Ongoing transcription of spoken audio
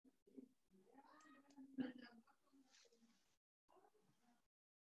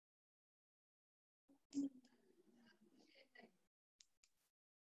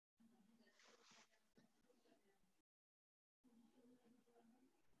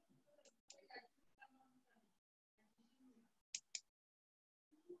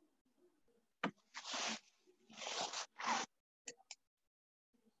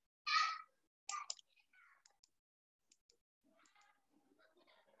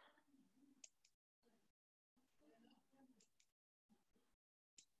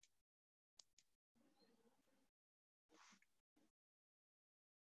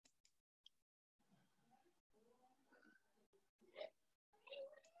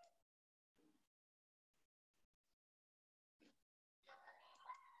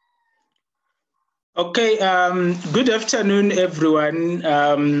Okay, good afternoon, everyone.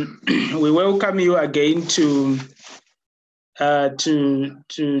 We welcome you again to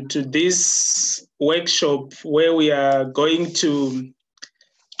this workshop where we are going to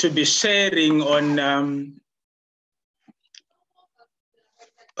be sharing on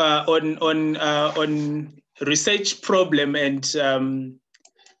research problem and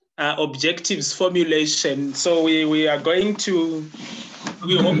objectives formulation. So we are going to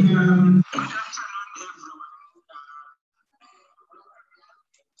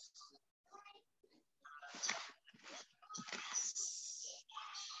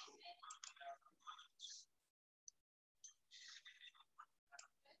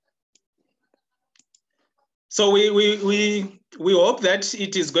So we hope that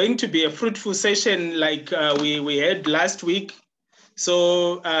it is going to be a fruitful session like we had last week.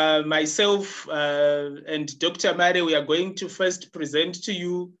 So myself and Dr. Mare, we are going to first present to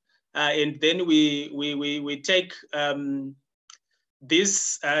you, and then we take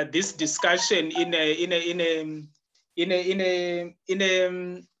this discussion in an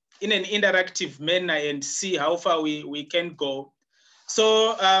interactive manner and see how far we can go.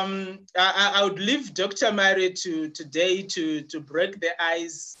 So I would leave Dr. Mare today to break the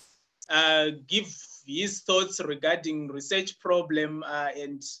ice, give his thoughts regarding research problem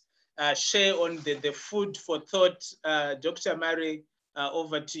and share on the food for thought. Dr. Mare,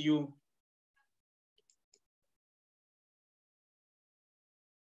 over to you.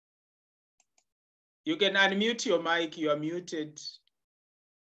 You can unmute your mic, you are muted.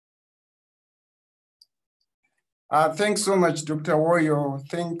 Thanks so much, Dr. Woyo.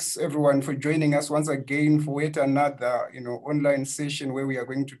 Thanks everyone for joining us once again for yet another online session where we are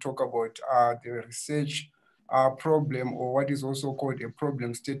going to talk about the research problem, or what is also called a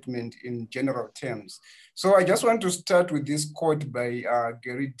problem statement in general terms. So I just want to start with this quote by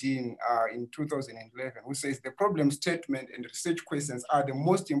Gary Dean in 2011, who says, "The problem statement and research questions are the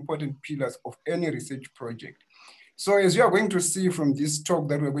most important pillars of any research project." So as you are going to see from this talk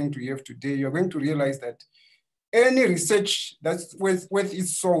that we're going to have today, you're going to realize that any research that's worth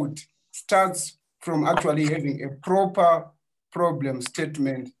its salt starts from actually having a proper problem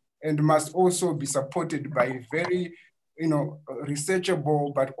statement and must also be supported by very,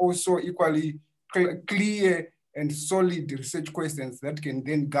 researchable, but also equally clear and solid research questions that can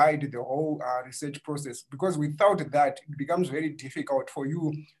then guide the whole research process. Because without that, it becomes very difficult for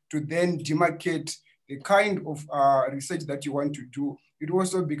you to then demarcate the kind of research that you want to do. It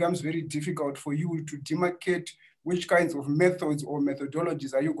also becomes very difficult for you to demarcate which kinds of methods or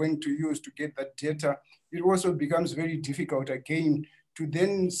methodologies are you going to use to get that data. It also becomes very difficult again to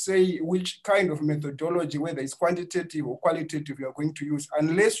then say which kind of methodology, whether it's quantitative or qualitative, you are going to use,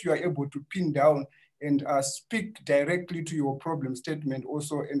 unless you are able to pin down and speak directly to your problem statement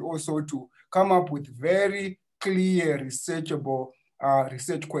also, and also to come up with very clear, researchable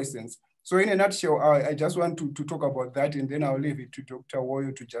research questions. So in a nutshell, I just want to talk about that, and then I'll leave it to Dr.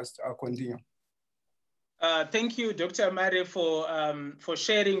 Woyo to just continue. Thank you, Dr. Mare, for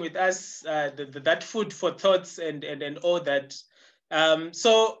sharing with us that food for thoughts and all that.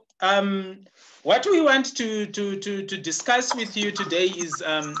 What we want to discuss with you today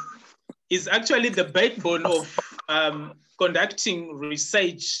is actually the backbone of conducting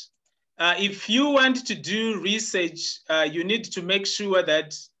research. If you want to do research, you need to make sure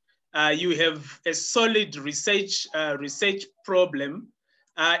that you have a solid research problem.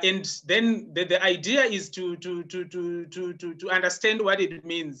 And then the idea is to understand what it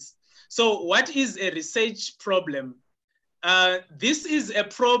means. So what is a research problem? This is a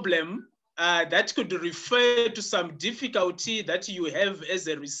problem that could refer to some difficulty that you have as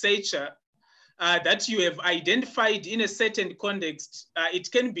a researcher that you have identified in a certain context.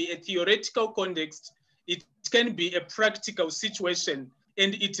 It can be a theoretical context. It can be a practical situation,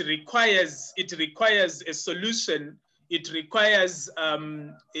 and it requires a solution. It requires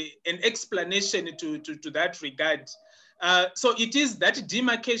an explanation to that regard. So it is that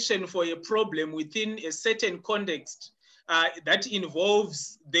demarcation for a problem within a certain context that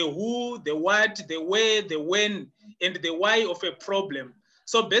involves the who, the what, the where, the when, and the why of a problem.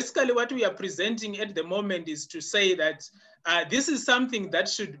 So basically what we are presenting at the moment is to say that this is something that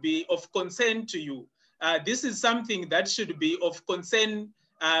should be of concern to you. This is something that should be of concern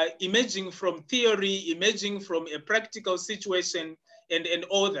emerging from theory, emerging from a practical situation, and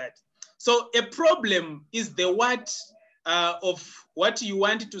all that. So a problem is the what of what you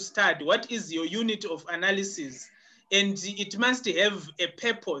want to study. What is your unit of analysis? And it must have a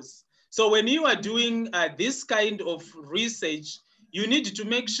purpose. So when you are doing this kind of research, you need to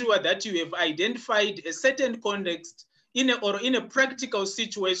make sure that you have identified a certain context in a practical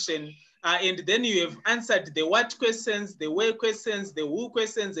situation and then you have answered the what questions, the where questions, the who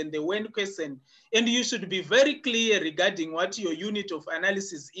questions, and the when question. And you should be very clear regarding what your unit of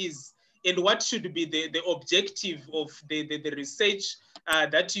analysis is and what should be the objective of the research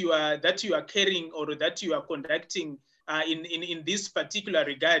that you are carrying or that you are conducting in this particular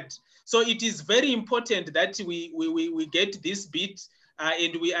regard. So it is very important that we get this bit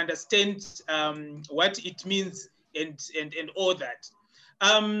and we understand what it means and all that.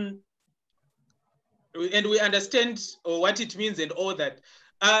 And we understand what it means and all that.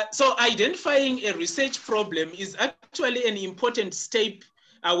 So identifying a research problem is actually an important step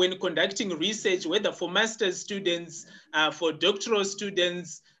when conducting research, whether for master's students, for doctoral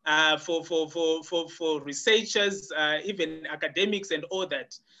students, for researchers, even academics and all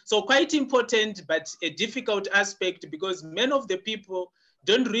that. So quite important, but a difficult aspect because many of the people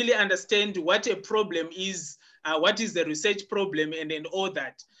don't really understand what a problem is, what is the research problem and all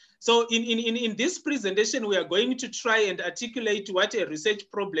that. So in this presentation, we are going to try and articulate what a research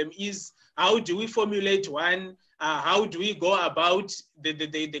problem is. How do we formulate one? How do we go about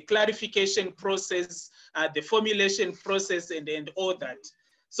the clarification process, the formulation process, and all that?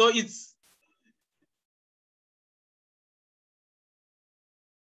 So it's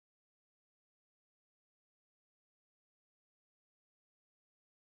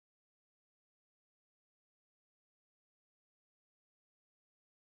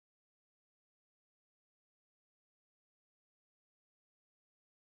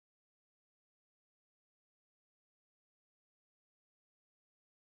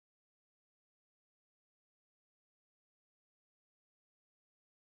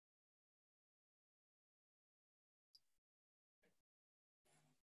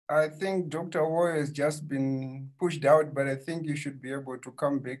I think Dr. Woyo has just been pushed out, but I think you should be able to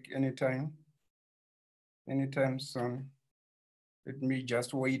come back anytime soon. Let me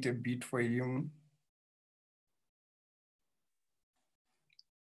just wait a bit for him.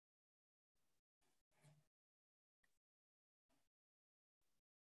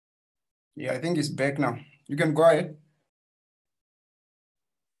 Yeah, I think he's back now. You can go ahead.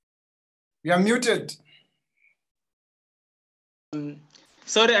 You are muted.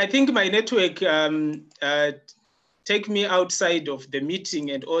 Sorry, I think my network take me outside of the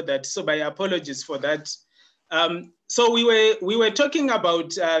meeting and all that. So my apologies for that. So we were talking about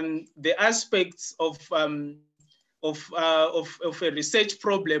the aspects of a research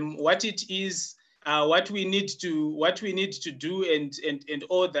problem, what it is, what we need to do, and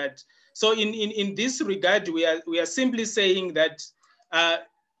all that. So in this regard, we are simply saying that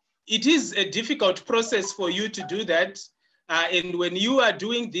it is a difficult process for you to do that. And when you are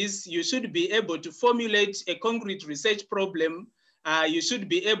doing this, you should be able to formulate a concrete research problem. You should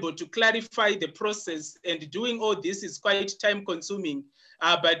be able to clarify the process, and doing all this is quite time consuming.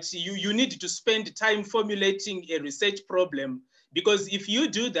 But you need to spend time formulating a research problem, because if you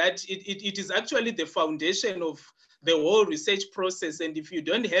do that, it is actually the foundation of the whole research process. And if you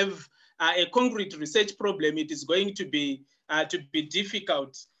don't have a concrete research problem, it is going to be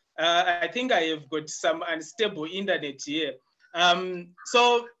difficult. I think I have got some unstable internet here.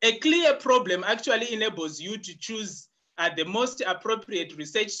 So a clear problem actually enables you to choose the most appropriate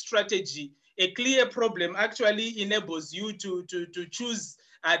research strategy. A clear problem actually enables you to choose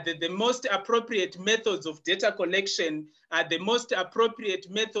the most appropriate methods of data collection, the most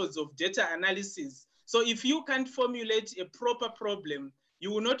appropriate methods of data analysis. So if you can't formulate a proper problem, you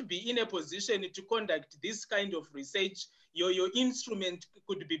will not be in a position to conduct this kind of research. Your instrument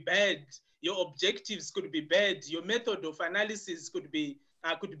could be bad, your objectives could be bad, your method of analysis could be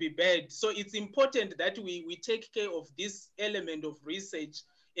bad. So it's important that we take care of this element of research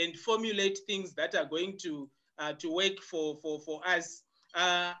and formulate things that are going to work for us.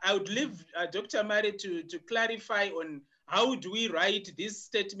 I would leave Dr. Mare to clarify on how do we write this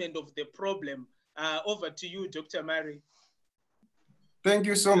statement of the problem. Over to you, Dr. Mare. Thank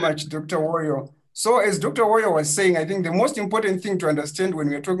you so much, Dr. Woyo. So as Dr. Woyo was saying, I think the most important thing to understand when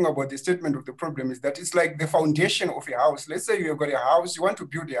we're talking about the statement of the problem is that it's like the foundation of a house. Let's say you've got a house, you want to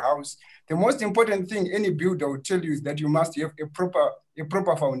build a house. The most important thing any builder will tell you is that you must have a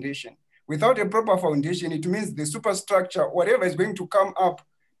proper foundation. Without a proper foundation, it means the superstructure, whatever is going to come up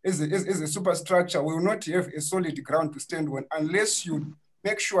as a superstructure, will not have a solid ground to stand on unless you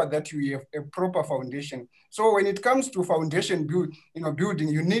make sure that you have a proper foundation. So when it comes to foundation building,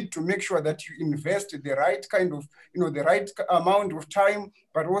 you need to make sure that you invest the right kind of, the right amount of time,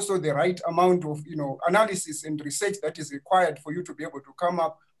 but also the right amount of, analysis and research that is required for you to be able to come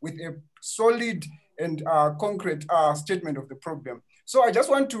up with a solid and concrete statement of the problem. So I just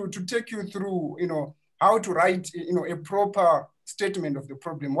want to take you through, how to write, a proper statement of the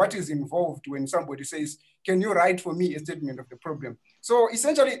problem? What is involved when somebody says, can you write for me a statement of the problem? So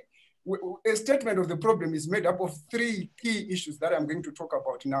essentially, a statement of the problem is made up of three key issues that I'm going to talk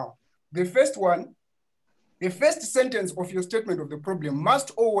about now. The first one, the first sentence of your statement of the problem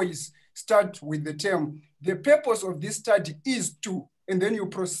must always start with the term, the purpose of this study is to, and then you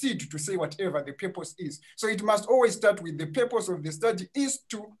proceed to say whatever the purpose is. So it must always start with the purpose of the study is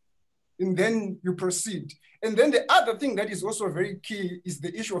to, and then you proceed. And then the other thing that is also very key is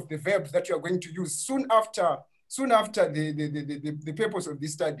the issue of the verbs that you are going to use soon after the purpose of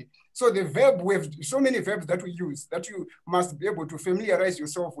this study. So the verb, we have so many verbs that we use that you must be able to familiarize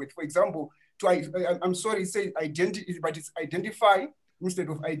yourself with. For example, I'm sorry, say identity, but it's identify. Instead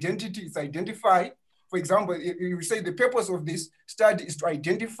of identity, it's identify. For example, you say the purpose of this study is to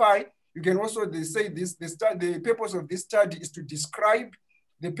identify. You can also say this, the purpose of this study is to describe.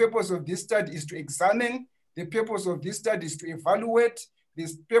 The purpose of this study is to examine. The purpose of this study is to evaluate. The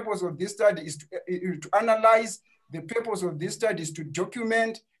purpose of this study is to analyze. The purpose of this study is to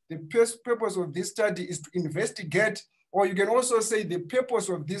document. The purpose of this study is to investigate. Or you can also say the purpose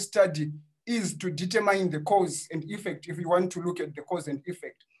of this study is to determine the cause and effect if you want to look at the cause and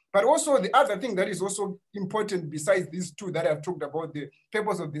effect. But also the other thing that is also important besides these two that I've talked about, the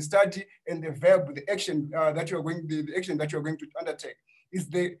purpose of the study and the verb, the action that you're going, the action that you're going to undertake, is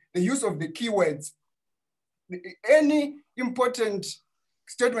the use of the keywords. Any important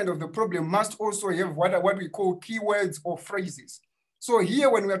statement of the problem must also have what we call keywords or phrases. So here,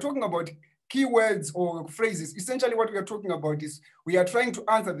 when we are talking about keywords or phrases, essentially what we are talking about is we are trying to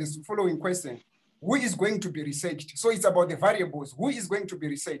answer this following question: who is going to be researched? So it's about the variables. Who is going to be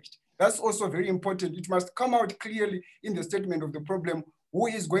researched? That's also very important. It must come out clearly in the statement of the problem, who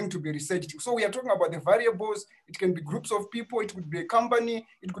is going to be researched. So we are talking about the variables. It can be groups of people. It could be a company.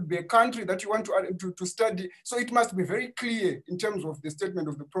 It could be a country that you want to study. So it must be very clear in terms of the statement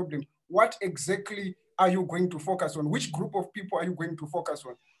of the problem. What exactly are you going to focus on? Which group of people are you going to focus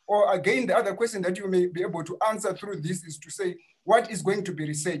on? Or again, the other question that you may be able to answer through this is to say, what is going to be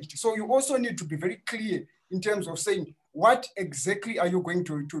researched? So you also need to be very clear in terms of saying, what exactly are you going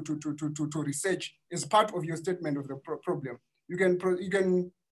to research as part of your statement of the problem? You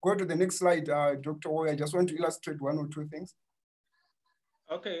can go to the next slide, Dr. Woyo. I just want to illustrate one or two things.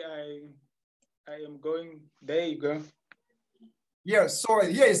 Okay, I am going, there you go. Yes, so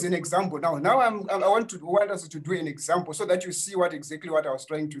here is an example. Now I want us to do an example so that you see what I was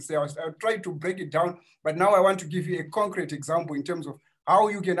trying to say. I tried to break it down, but now I want to give you a concrete example in terms of how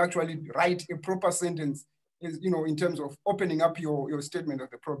you can actually write a proper sentence, in terms of opening up your statement of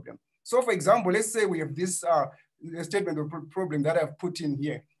the problem. So for example, let's say we have this statement of problem that I've put in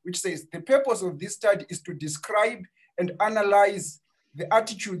here, which says the purpose of this study is to describe and analyze the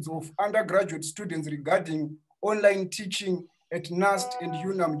attitudes of undergraduate students regarding online teaching at NUST and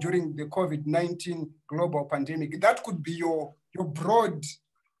UNAM during the COVID-19 global pandemic. That could be your broad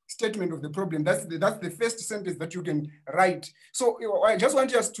statement of the problem. That's the first sentence that you can write. So I just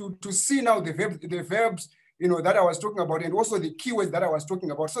want us to see now the verbs that I was talking about, and also the keywords that I was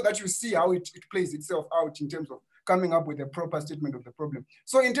talking about, so that you see how it plays itself out in terms of coming up with a proper statement of the problem.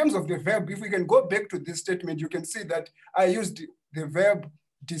 So in terms of the verb, if we can go back to this statement, you can see that I used the verb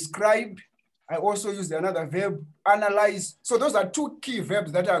describe. I also used another verb, analyze. So those are two key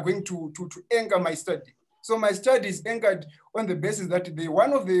verbs that are going to anchor my study. So my study is anchored on the basis that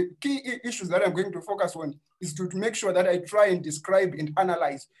one of the key issues that I'm going to focus on is to make sure that I try and describe and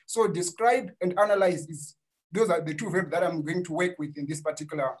analyze. So describe and analyze those are the two verbs that I'm going to work with in this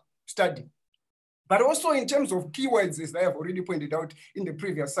particular study. But also in terms of keywords, as I have already pointed out in the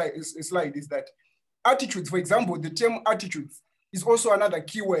previous slide, is that attitudes, for example, the term attitudes is also another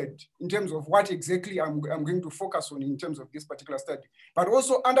keyword in terms of what exactly I'm going to focus on in terms of this particular study. But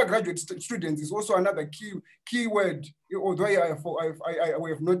also undergraduate students is also another keyword, although I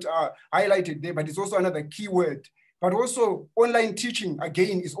have not highlighted there, but it's also another keyword. But also online teaching,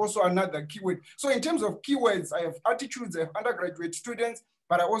 again, is also another keyword. So in terms of keywords, I have attitudes, I have undergraduate students,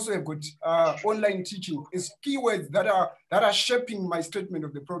 but I also have got online teaching is keywords that are shaping my statement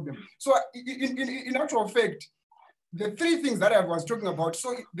of the problem. So in actual fact, the three things that I was talking about.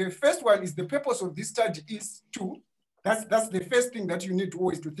 So the first one is the purpose of this study is to, that's the first thing that you need to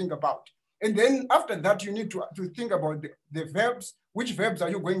always to think about. And then after that, you need to think about the verbs. Which verbs are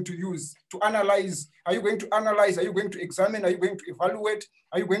you going to use to analyze? Are you going to analyze? Are you going to examine? Are you going to evaluate?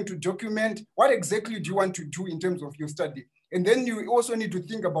 Are you going to document? What exactly do you want to do in terms of your study? And then you also need to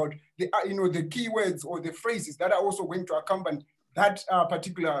think about the keywords or the phrases that are also going to accompany that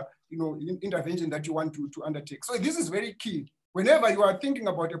particular intervention that you want to undertake. So this is very key. Whenever you are thinking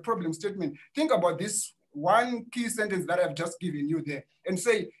about a problem statement, think about this one key sentence that I've just given you there and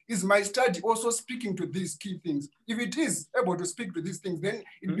say, is my study also speaking to these key things? If it is able to speak to these things, then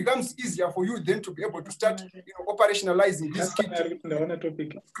it becomes easier for you then to be able to start operationalizing these key things,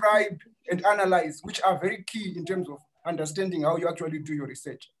 describe and analyze, which are very key in terms of understanding how you actually do your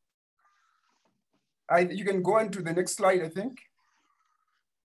research. You can go on to the next slide, I think.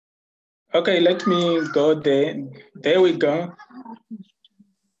 Okay, let me go there. There we go.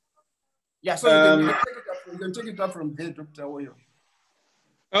 Yeah, so you can take it up from there, Dr. Woyo.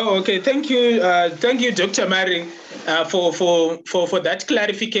 Oh, okay. Thank you, Dr. Mare, for that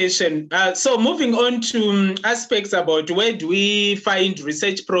clarification. So moving on to aspects about where do we find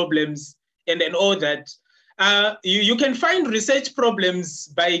research problems and all that. You can find research problems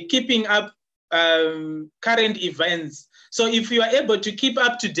by keeping up current events. So if you are able to keep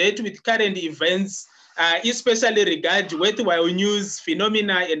up to date with current events, especially regard worthwhile news,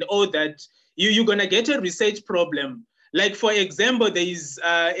 phenomena, and all that, you're going to get a research problem. Like, for example, there is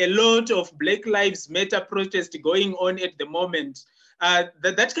a lot of Black Lives Matter protest going on at the moment.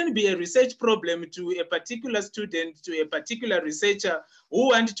 That can be a research problem to a particular student, to a particular researcher who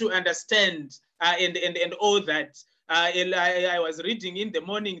want to understand and all that. I was reading in the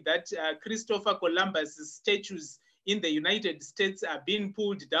morning that Christopher Columbus' statues in the United States are being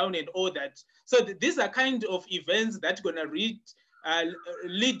pulled down and all that. So these are kind of events that are going to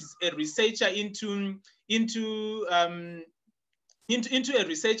lead a researcher into a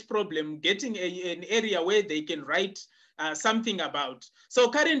research problem, getting an area where they can write something about. So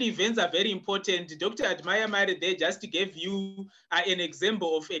current events are very important. Dr. Admire Mare, they just gave you an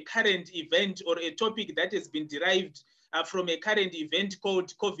example of a current event or a topic that has been derived from a current event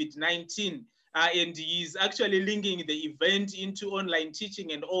called COVID-19. And he's actually linking the event into online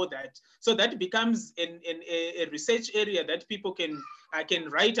teaching and all that. So that becomes a research area that people can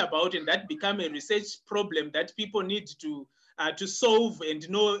write about, and that become a research problem that people need to solve and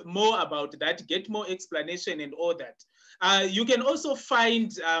know more about that, get more explanation and all that. You can also find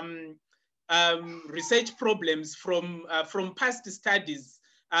research problems from past studies.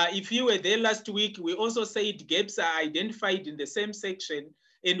 If you were there last week, we also said gaps are identified in the same section.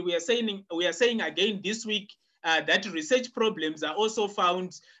 And we are saying again this week that research problems are also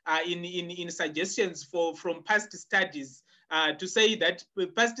found in suggestions from past studies. To say that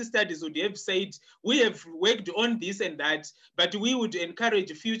past studies would have said, we have worked on this and that, but we would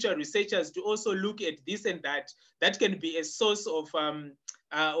encourage future researchers to also look at this and that. That can be a source of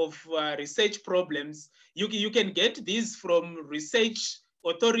research problems. You can get these from research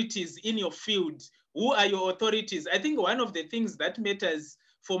authorities in your field. Who are your authorities? I think one of the things that matters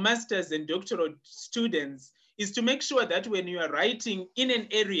for masters and doctoral students is to make sure that when you are writing in an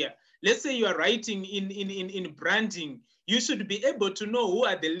area, let's say you are writing in branding, you should be able to know who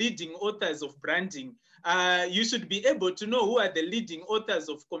are the leading authors of branding. You should be able to know who are the leading authors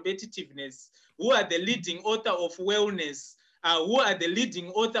of competitiveness, who are the leading author of wellness, who are the leading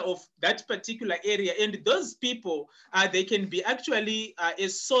author of that particular area. And those people, they can be actually a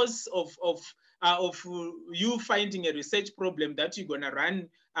source of you finding a research problem that you're gonna run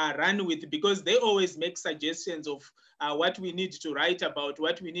with, because they always make suggestions of what we need to write about,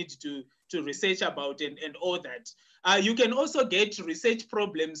 what we need to research about and all that. You can also get research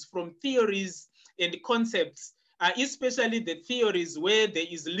problems from theories and concepts, especially the theories where there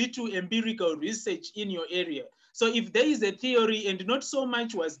is little empirical research in your area. So if there is a theory and not so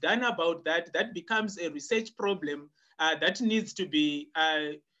much was done about that, that becomes a research problem that needs to be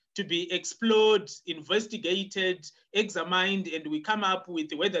explored, investigated, examined, and we come up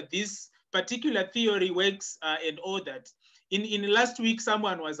with whether this particular theory works and all that. In last week,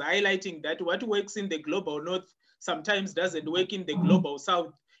 someone was highlighting that what works in the global north sometimes doesn't work in the global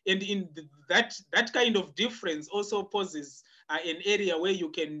south. And in that kind of difference also poses an area where you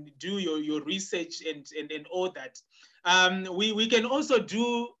can do your research and all that. We can also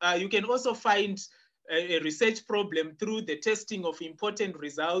do, you can also find a research problem through the testing of important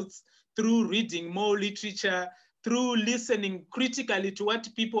results, through reading more literature, through listening critically to what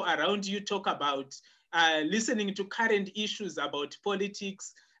people around you talk about, listening to current issues about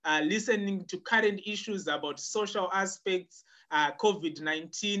politics, listening to current issues about social aspects,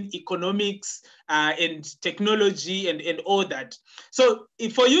 COVID-19, economics, and technology, and all that. So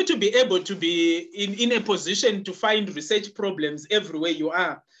for you to be able to be in a position to find research problems everywhere you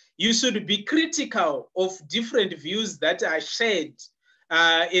are, you should be critical of different views that are shared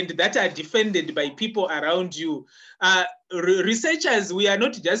and that are defended by people around you. Researchers, we are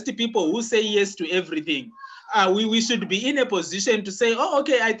not just people who say yes to everything. we should be in a position to say, oh,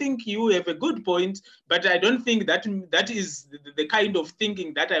 okay, I think you have a good point, but I don't think that is the kind of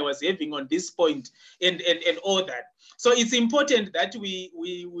thinking that I was having on this point, and all that. So it's important that we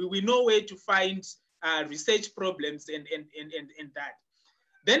know where to find research problems and that.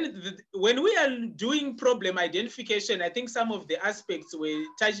 Then when we are doing problem identification, I think some of the aspects were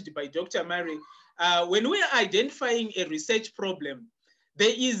touched by Dr. Mare. When we are identifying a research problem,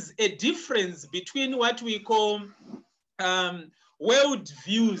 there is a difference between what we call world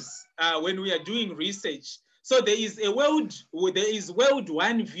views when we are doing research. So there is world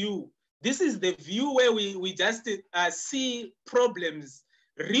one view. This is the view where we just see problems,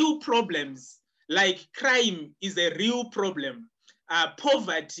 real problems, like crime is a real problem.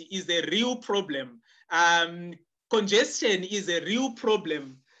 Poverty is a real problem. Congestion is a real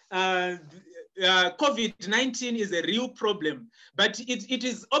problem. COVID-19 is a real problem, but it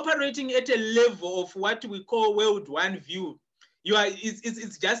is operating at a level of what we call world one view.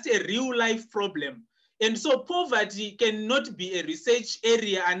 It's just a real life problem. And so poverty cannot be a research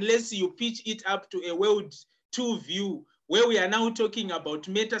area unless you pitch it up to a world two view, where we are now talking about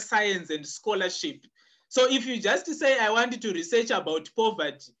meta science and scholarship. So if you just say, I want to research about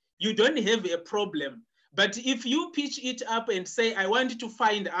poverty, you don't have a problem. But if you pitch it up and say, I want to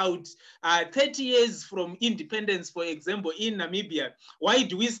find out 30 years from independence, for example, in Namibia, why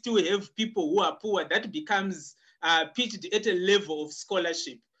do we still have people who are poor? That becomes pitched at a level of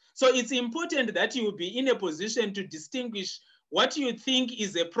scholarship. So it's important that you be in a position to distinguish what you think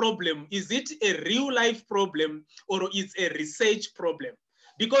is a problem. Is it a real life problem or is a research problem?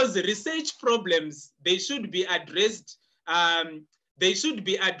 Because the research problems, they should be addressed. They should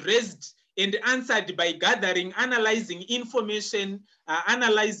be addressed and answered by gathering, analyzing information,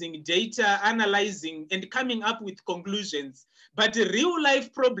 analyzing data, analyzing and coming up with conclusions. But real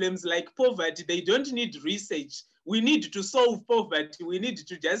life problems like poverty, they don't need research. We need to solve poverty. We need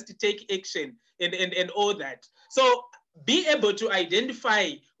to just take action and all that. So be able to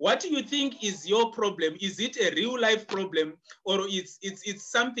identify what you think is your problem. Is it a real life problem, or it's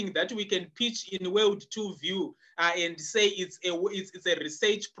something that we can pitch in world two view and say it's a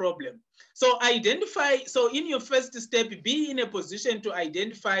research problem. So identify, so in your first step, be in a position to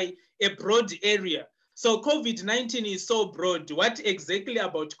identify a broad area. So COVID-19 is so broad. What exactly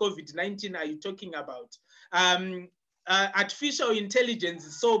about COVID-19 are you talking about? Artificial intelligence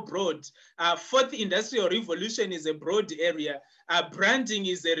is so broad. Fourth industrial revolution is a broad area. Branding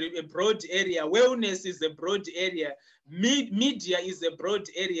is a broad area. Wellness is a broad area. Media is a broad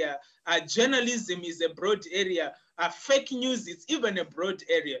area. Journalism is a broad area. Fake news is even a broad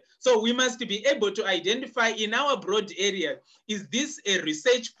area. So we must be able to identify in our broad area, is this a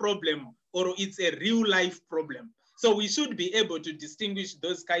research problem or it's a real life problem? So we should be able to distinguish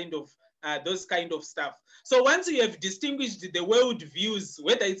those kind of stuff. So once you have distinguished the world views,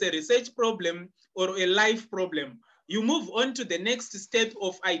 whether it's a research problem or a life problem, you move on to the next step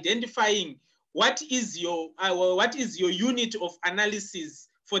of identifying what is your unit of analysis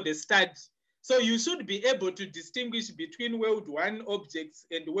for the study. So you should be able to distinguish between world one objects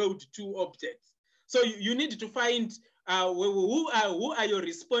and world two objects. So you need to find who are your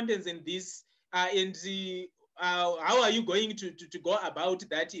respondents in this, and how are you going to go about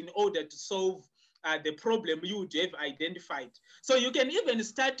that in order to solve the problem you would have identified. So you can even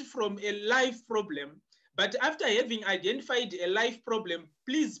start from a life problem, but after having identified a life problem,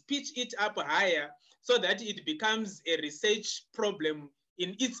 please pitch it up higher so that it becomes a research problem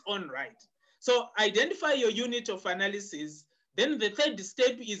in its own right. So identify your unit of analysis. Then the third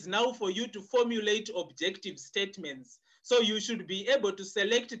step is now for you to formulate objective statements. So you should be able to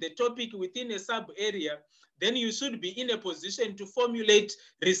select the topic within a sub area. Then you should be in a position to formulate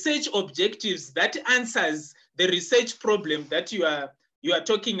research objectives that answers the research problem that you are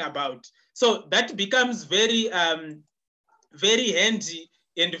talking about. So that becomes very, very handy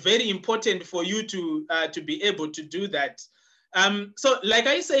and very important for you to be able to do that. So like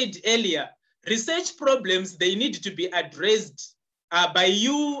I said earlier, research problems, they need to be addressed by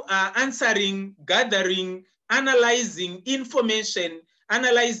you answering, gathering, analyzing information,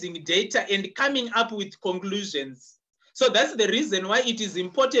 analyzing data, and coming up with conclusions. So that's the reason why it is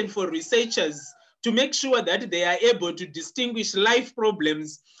important for researchers to make sure that they are able to distinguish life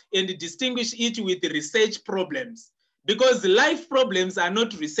problems and distinguish it with research problems. Because life problems are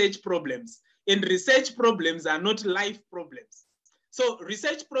not research problems, and research problems are not life problems. So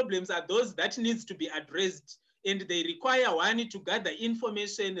research problems are those that needs to be addressed, and they require one to gather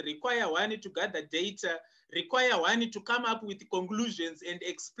information, require one to gather data, require one to come up with conclusions and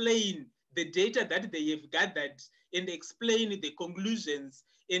explain the data that they have gathered and explain the conclusions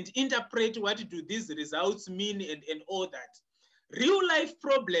and interpret what do these results mean and all that. Real life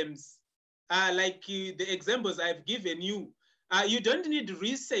problems, like the examples I've given you, you don't need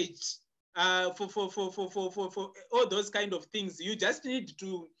research for all those kind of things. You just need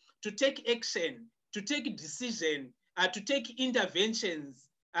to take action, to take decision, to take interventions.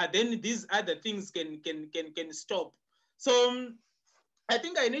 Then these other things can stop. So I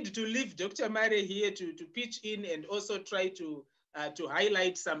think I need to leave Dr. Mare here to pitch in and also try to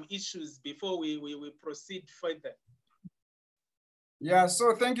highlight some issues before we proceed further. Yeah,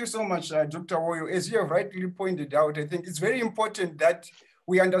 so thank you so much, Dr. Woyo. As you have rightly pointed out, I think it's very important that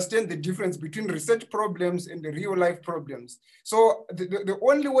we understand the difference between research problems and the real life problems. So the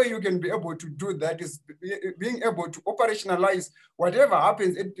only way you can be able to do that is being able to operationalize whatever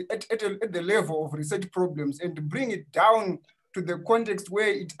happens at the level of research problems and bring it down to the context where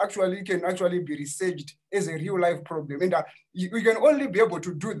it can be researched as a real life problem. And we can only be able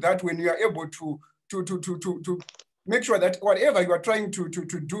to do that when you are able to make sure that whatever you are trying to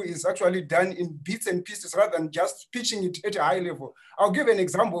do is actually done in bits and pieces rather than just pitching it at a high level. I'll give an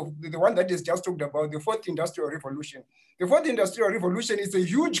example of the one that is just talked about, the fourth industrial revolution. The fourth industrial revolution is a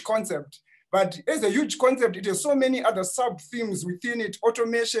huge concept, but as a huge concept, it has so many other sub-themes within it.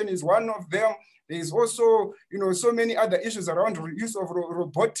 Automation is one of them. There's also, so many other issues around use of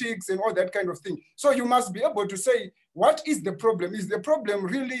robotics and all that kind of thing. So you must be able to say, what is the problem? Is the problem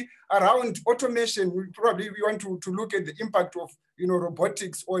really around automation? We want to look at the impact of,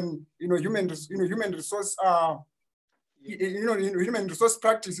 robotics on, human resource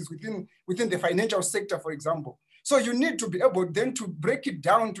practices within the financial sector, for example. So you need to be able then to break it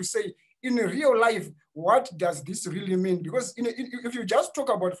down to say, in real life, what does this really mean? Because if you just talk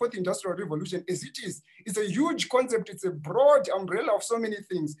about fourth industrial revolution as it is, it's a huge concept. It's a broad umbrella of so many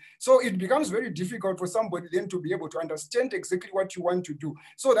things. So it becomes very difficult for somebody then to be able to understand exactly what you want to do.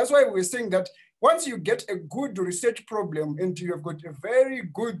 So that's why we're saying that once you get a good research problem and you have got a very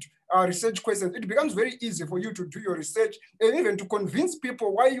good research question, it becomes very easy for you to do your research and even to convince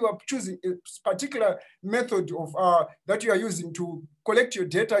people why you are choosing a particular method of that you are using to collect your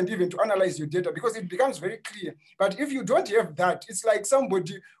data and even to analyze your data, because it becomes very clear. But if you don't have that, it's like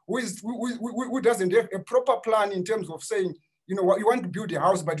somebody who doesn't have a proper plan in terms of saying, you want to build a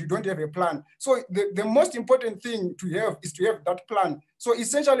house, but you don't have a plan. So the most important thing to have is to have that plan. So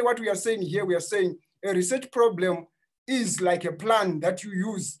essentially what we are saying here, we are saying a research problem is like a plan that you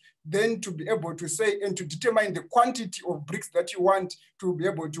use then to be able to say and to determine the quantity of bricks that you want to be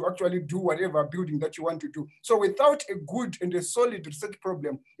able to actually do whatever building that you want to do. So without a good and a solid research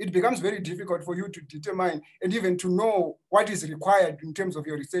problem, it becomes very difficult for you to determine and even to know what is required in terms of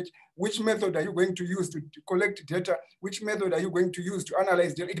your research. Which method are you going to use to collect data? Which method are you going to use to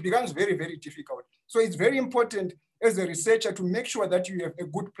analyze data? It becomes very, very difficult. So it's very important as a researcher to make sure that you have a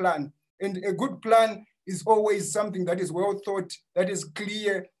good plan. And a good plan is always something that is well thought, that is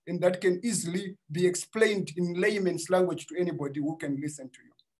clear, and that can easily be explained in layman's language to anybody who can listen to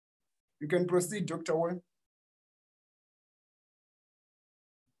you. You can proceed, Dr. Woyo.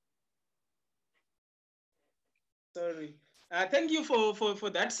 Sorry. Thank you for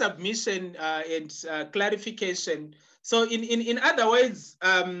that submission and clarification. So in other words,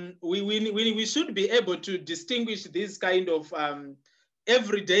 we should be able to distinguish these kind of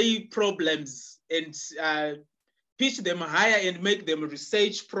everyday problems and pitch them higher and make them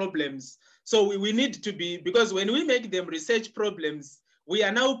research problems. So we need to be, because when we make them research problems, we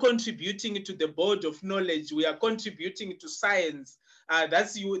are now contributing to the board of knowledge. We are contributing to science.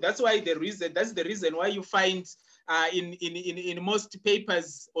 That's why that's the reason why you find in most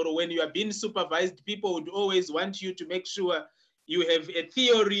papers, or when you are being supervised, people would always want you to make sure you have a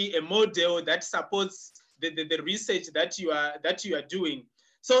theory, a model that supports the research that you are doing.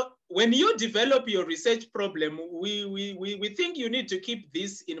 So when you develop your research problem, we think you need to keep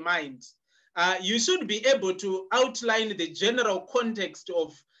this in mind. You should be able to outline the general context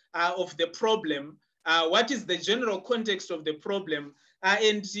of the problem. What is the general context of the problem?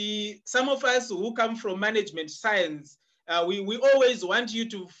 And some of us who come from management science, we always want you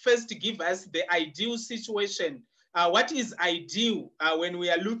to first give us the ideal situation. What is ideal when we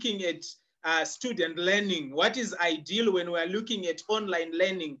are looking at student learning? What is ideal when we are looking at online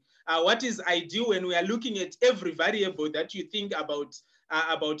learning? What is ideal when we are looking at every variable that you think about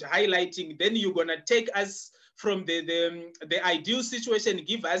highlighting? Then you're gonna take us from the ideal situation,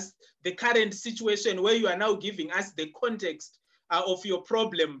 give us the current situation where you are now giving us the context of your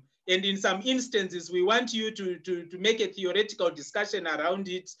problem. And in some instances, we want you to make a theoretical discussion around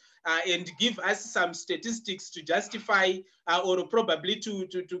it and give us some statistics to justify or probably to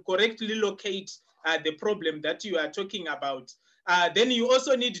correctly locate the problem that you are talking about. Then you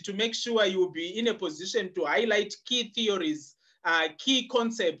also need to make sure you will be in a position to highlight key theories, key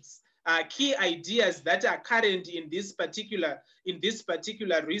concepts, key ideas that are current in this particular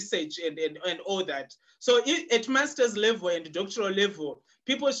research and all that. So at master's level and doctoral level,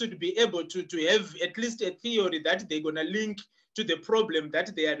 people should be able to have at least a theory that they're going to link to the problem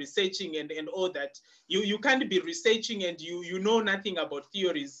that they are researching and all that. You can't be researching and you know nothing about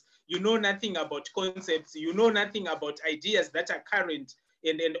theories, you know nothing about concepts, you know nothing about ideas that are current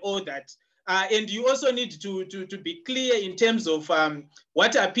and all that. And you also need to be clear in terms of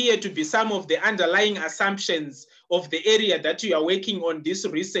what appear to be some of the underlying assumptions of the area that you are working on this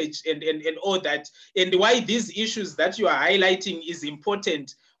research and all that, and why these issues that you are highlighting is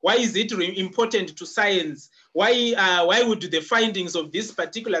important. Why is it important to science? Why would the findings of this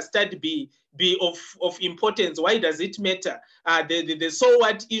particular study be of importance? Why does it matter? The so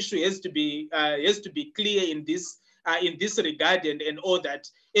what issue has to be clear in this regard and all that.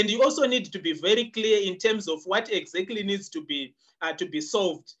 And you also need to be very clear in terms of what exactly needs to be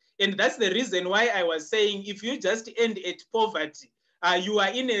solved. And that's the reason why I was saying, if you just end at poverty, you are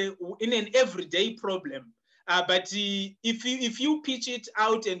in an everyday problem. But if you pitch it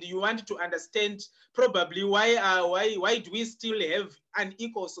out and you want to understand probably why do we still have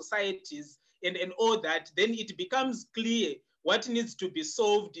unequal societies and all that, then it becomes clear what needs to be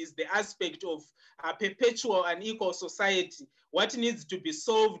solved is the aspect of perpetual unequal society. What needs to be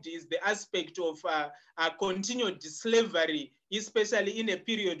solved is the aspect of continued slavery, especially in a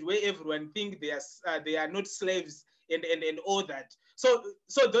period where everyone thinks they are not slaves and all that. So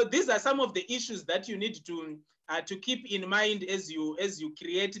these are some of the issues that you need to keep in mind as you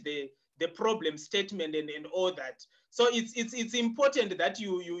create the problem statement and all that. So it's important that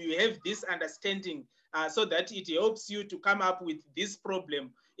you have this understanding so that it helps you to come up with this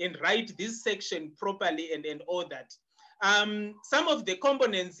problem and write this section properly and all that. Some of the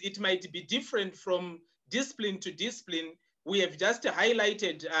components, it might be different from discipline to discipline. We have just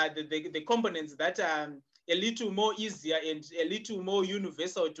highlighted the components that are a little more easier and a little more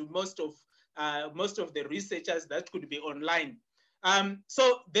universal to most of the researchers that could be online.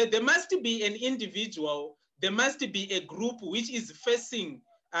 So there must be an individual, there must be a group which is facing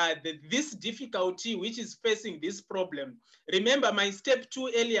this difficulty, which is facing this problem. Remember my step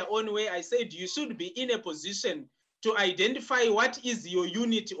 2 earlier on where I said you should be in a position to identify what is your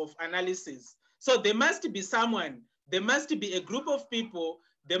unit of analysis. So there must be someone, there must be a group of people,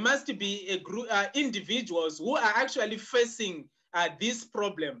 there must be a group individuals who are actually facing this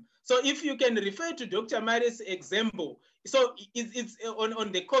problem. So if you can refer to Dr. Mare's example, so it's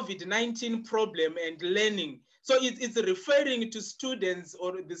on the COVID-19 problem and learning. So it's referring to students,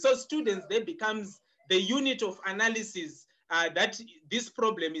 so students, they becomes the unit of analysis that this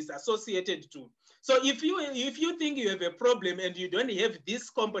problem is associated to. So if you think you have a problem and you don't have this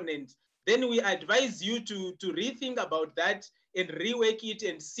component, then we advise you to rethink about that and rework it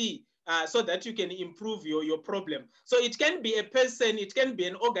and see so that you can improve your problem. So it can be a person, it can be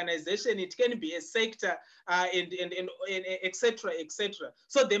an organization, it can be a sector, and et cetera, et cetera.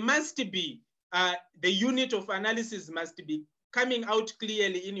 So there must be, the unit of analysis must be coming out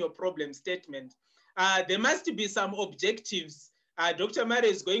clearly in your problem statement. There must be some objectives. Dr. Mare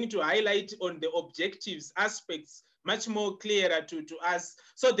is going to highlight on the objectives aspects much more clearer to us.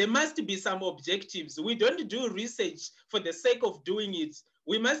 So there must be some objectives. We don't do research for the sake of doing it.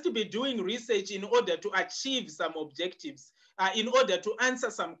 We must be doing research in order to achieve some objectives, in order to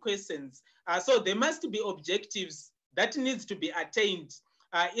answer some questions. So there must be objectives that needs to be attained,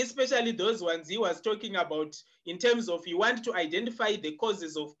 especially those ones he was talking about in terms of you want to identify the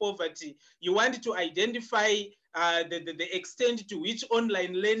causes of poverty. You want to identify the extent to which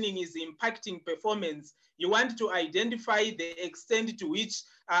online learning is impacting performance. You want to identify the extent to which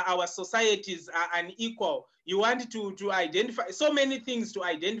our societies are unequal. You want to identify so many things to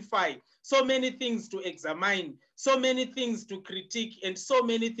identify, so many things to examine, so many things to critique, and so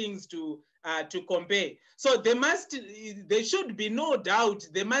many things to compare. So there should be no doubt,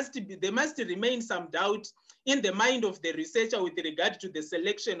 there must remain some doubt in the mind of the researcher with regard to the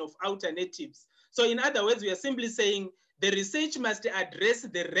selection of alternatives. So in other words, we are simply saying the research must address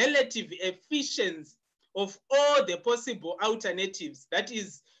the relative efficiency of all the possible alternatives. That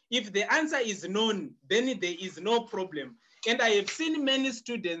is, if the answer is known, then there is no problem. And I have seen many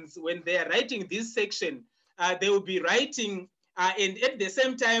students, when they are writing this section, they will be writing, and at the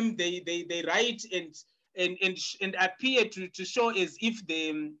same time, they write and appear to show as if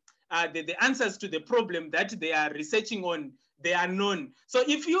the answers to the problem that they are researching on, they are known. So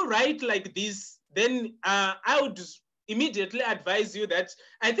if you write like this, then I would immediately advise you that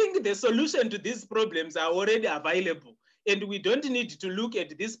I think the solution to these problems are already available, and we don't need to look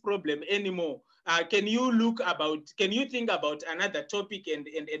at this problem anymore. Can you think about another topic and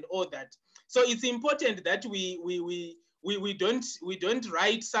all that? So it's important that we don't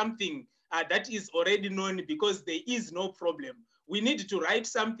write something that is already known because there is no problem. We need to write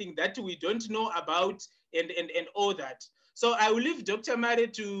something that we don't know about and all that. So I will leave Dr. Mare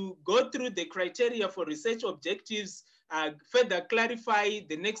to go through the criteria for research objectives, further clarify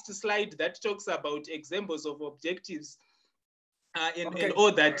the next slide that talks about examples of objectives and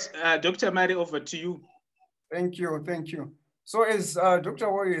all that. Dr. Mare, over to you. Thank you, thank you. So as Dr.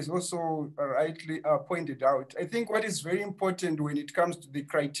 Woyo has also rightly pointed out, I think what is very important when it comes to the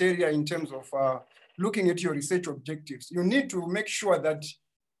criteria in terms of looking at your research objectives, you need to make sure that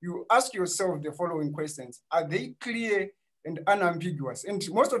you ask yourself the following questions. Are they clear and unambiguous? And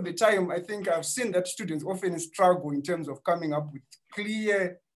most of the time, I think I've seen that students often struggle in terms of coming up with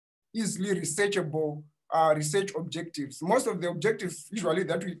clear, easily researchable research objectives. Most of the objectives usually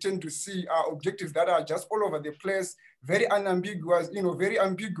that we tend to see are objectives that are just all over the place, very unambiguous, very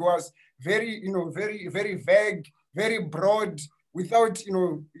ambiguous, very, very vague, very broad, without,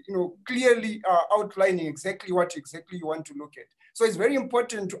 clearly outlining exactly what you want to look at. So it's very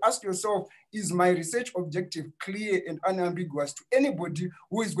important to ask yourself, is my research objective clear and unambiguous to anybody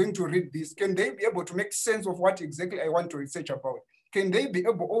who is going to read this? Can they be able to make sense of what exactly I want to research about? Can they be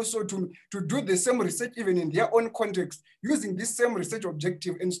able also to do the same research even in their own context, using this same research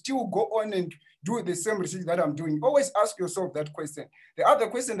objective and still go on and do the same research that I'm doing? Always ask yourself that question. The other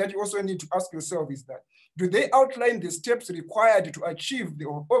question that you also need to ask yourself is that, do they outline the steps required to achieve the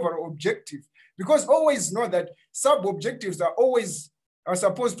overall objective? Because always know that sub-objectives are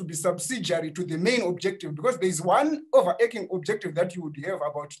supposed to be subsidiary to the main objective, because there is one overarching objective that you would have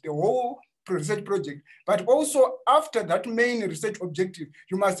about the whole research project. But also after that main research objective,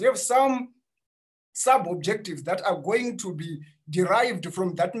 you must have some sub-objectives that are going to be derived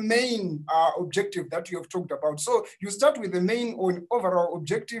from that main objective that you have talked about. So you start with the main overall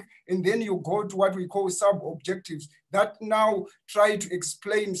objective, and then you go to what we call sub-objectives that now try to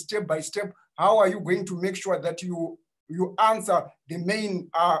explain step by step how are you going to make sure that you answer the main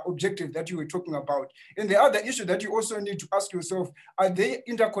objective that you were talking about. And the other issue that you also need to ask yourself, are they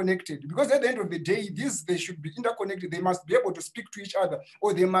interconnected? Because at the end of the day, they should be interconnected. They must be able to speak to each other,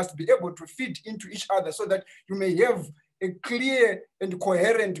 or they must be able to fit into each other, so that you may have a clear and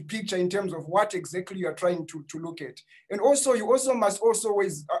coherent picture in terms of what exactly you are trying to look at. And also, you also must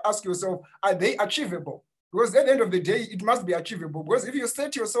always ask yourself, are they achievable? Because at the end of the day, it must be achievable. Because if you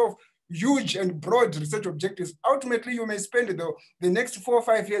set yourself huge and broad research objectives, ultimately you may spend the next 4 or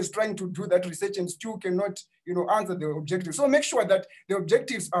 5 years trying to do that research and still cannot answer the objectives. So make sure that the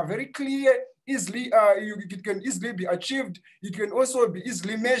objectives are very clear, it can easily be achieved. It can also be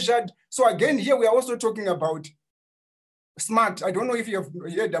easily measured. So again, here we are also talking about SMART. I don't know if you have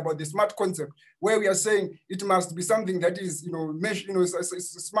heard about the SMART concept, where we are saying it must be something that is,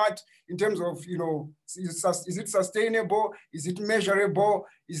 SMART in terms of, is it sustainable? Is it measurable?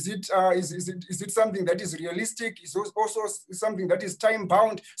 Is it something that is realistic? Is also something that is time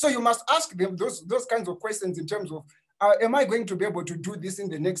bound? So you must ask them those kinds of questions in terms of, am I going to be able to do this in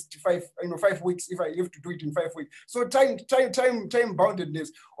the next 5 weeks if I have to do it in 5 weeks? So time boundedness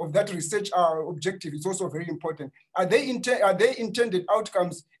of that research objective is also very important. Are they intended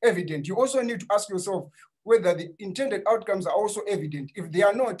outcomes evident? You also need to ask yourself whether the intended outcomes are also evident. If they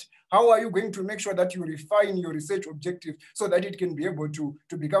are not, how are you going to make sure that you refine your research objective so that it can be able to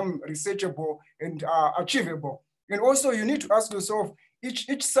become researchable and achievable? And also you need to ask yourself,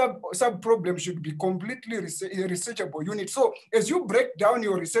 each sub problem should be completely researchable unit. So as you break down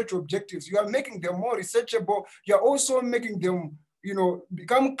your research objectives, you are making them more researchable. You are also making them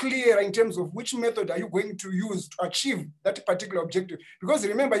become clear in terms of which method are you going to use to achieve that particular objective. Because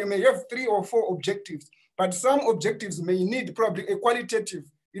remember, you may have 3 or 4 objectives, but some objectives may need probably a qualitative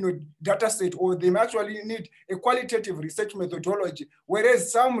data set, or they actually need a qualitative research methodology,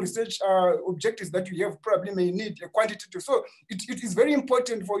 whereas some research objectives that you have probably may need a quantitative. So it is very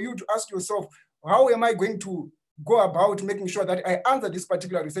important for you to ask yourself, how am I going to go about making sure that I answer this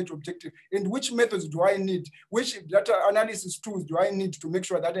particular research objective, and which methods do I need, which data analysis tools do I need to make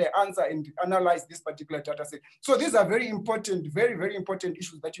sure that I answer and analyze this particular data set. So these are very important, very, very important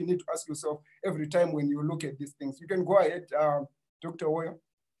issues that you need to ask yourself every time when you look at these things. You can go ahead, Dr. Woyo.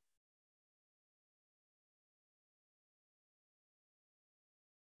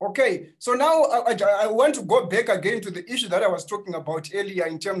 Okay, so now I want to go back again to the issue that I was talking about earlier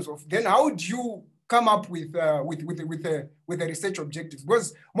in terms of then how do you come up with the research objectives?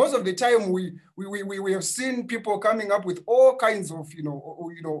 Because most of the time we have seen people coming up with all kinds of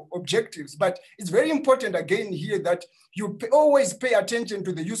objectives, but it's very important again here that you always pay attention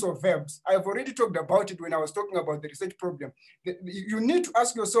to the use of verbs. I've already talked about it when I was talking about the research problem. You need to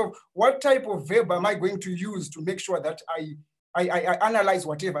ask yourself, what type of verb am I going to use to make sure that I analyze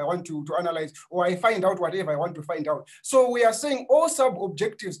whatever I want to analyze, or I find out whatever I want to find out. So we are saying all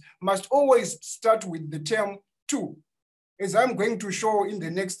sub-objectives must always start with the term to, as I'm going to show in the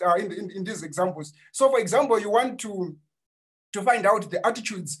next, in these examples. So for example, you want to find out the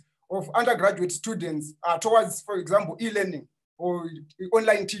attitudes of undergraduate students towards, for example, e-learning or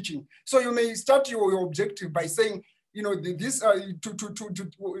online teaching. So you may start your objective by saying, one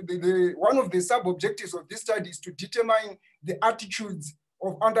of the sub-objectives of this study is to determine the attitudes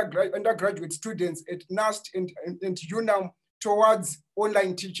of undergraduate students at NUST and UNAM towards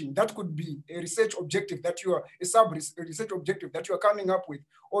online teaching. That could be a research objective that you are, a sub-research objective that you are coming up with.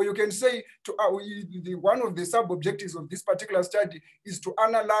 Or you can say, one of the sub-objectives of this particular study is to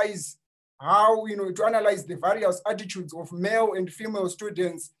analyze how, to analyze the various attitudes of male and female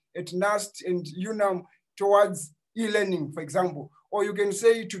students at NUST and UNAM towards e-learning, for example. Or you can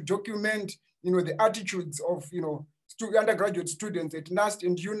say to document, the attitudes of, undergraduate students at NUST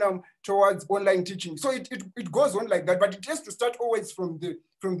and UNAM towards online teaching. So it goes on like that, but it has to start always from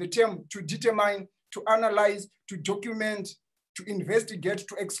the term to determine, to analyze, to document, to investigate,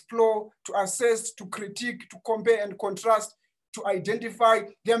 to explore, to assess, to critique, to compare and contrast, to identify.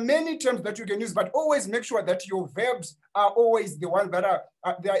 There are many terms that you can use, but always make sure that your verbs are always the ones that are,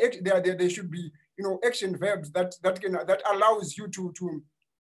 they should be, action verbs that allows you to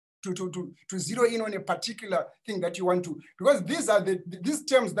zero in on a particular thing that you want to, because these are these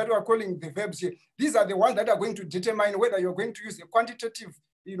terms that we are calling the verbs here. These are the ones that are going to determine whether you're going to use a quantitative,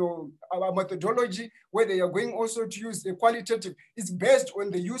 methodology, whether you're going also to use a qualitative. It's based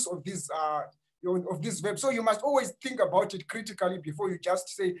on the use of these of this verb. So you must always think about it critically before you just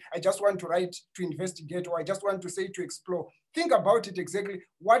say, I just want to write to investigate, or I just want to say to explore. Think about it exactly.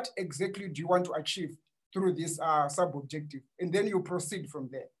 What exactly do you want to achieve through this sub-objective? And then you proceed from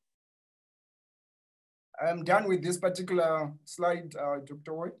there. I'm done with this particular slide,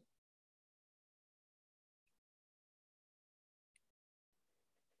 Dr. Woy.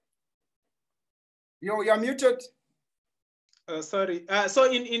 You're muted. Sorry. So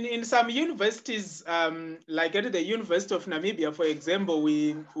in some universities, like at the University of Namibia, for example,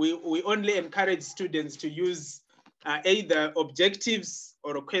 we only encourage students to use either objectives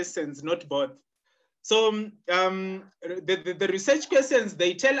or questions, not both. So the research questions,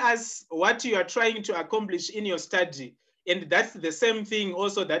 they tell us what you are trying to accomplish in your study. And that's the same thing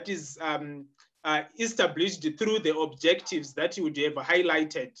also that is established through the objectives that you would have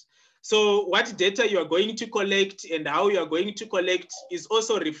highlighted. So what data you are going to collect and how you are going to collect is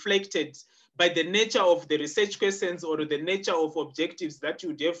also reflected by the nature of the research questions or the nature of objectives that you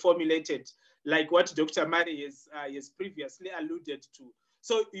would have formulated, like what Dr. Mare has previously alluded to.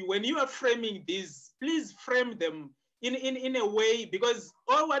 So when you are framing these, please frame them in a way, because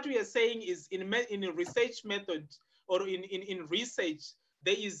all what we are saying is in a research method or in research,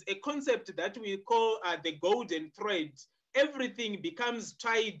 there is a concept that we call the golden thread. Everything becomes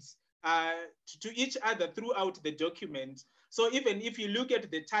tied to each other throughout the document. So even if you look at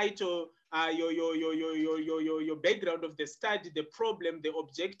the title, your background of the study, the problem, the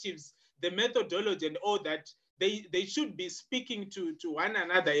objectives, the methodology, and all that, they should be speaking to one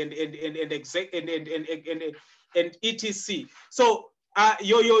another and etc. So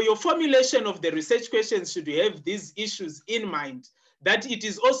your formulation of the research questions should have these issues in mind, that it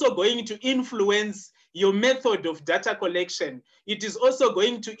is also going to influence your method of data collection. It is also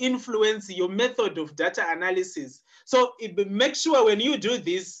going to influence your method of data analysis. So make sure when you do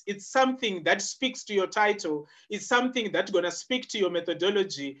this, it's something that speaks to your title. It's something that's going to speak to your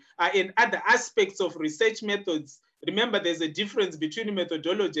methodology and other aspects of research methods. Remember, there's a difference between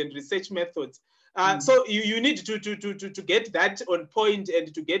methodology and research methods. So you need to get that on point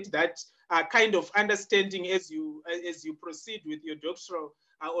and to get that kind of understanding as you proceed with your doctoral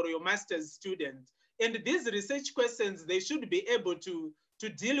or your master's student. And these research questions, they should be able to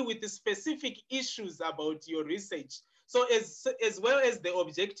deal with the specific issues about your research. So as well as the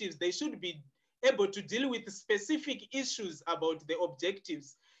objectives, they should be able to deal with specific issues about the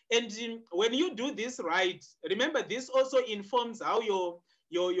objectives. And when you do this right, remember, this also informs how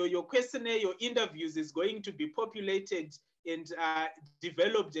your questionnaire, your interviews is going to be populated and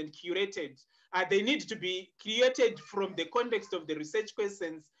developed and curated. They need to be created from the context of the research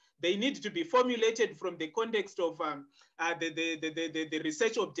questions. They need to be formulated from the context of the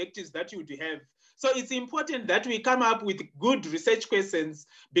research objectives that you would have. So it's important that we come up with good research questions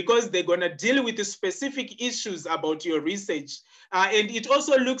because they're going to deal with the specific issues about your research. And it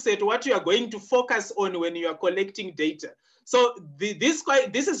also looks at what you are going to focus on when you are collecting data. So this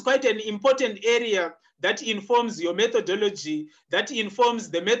is quite an important area that informs your methodology, that informs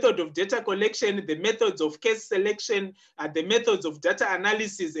the method of data collection, the methods of case selection, the methods of data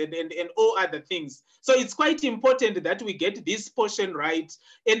analysis, and all other things. So it's quite important that we get this portion right.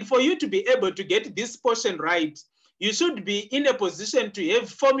 And for you to be able to get this portion right, you should be in a position to have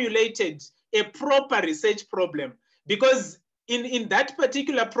formulated a proper research problem. Because in that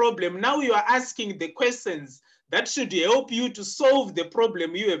particular problem, now you are asking the questions that should help you to solve the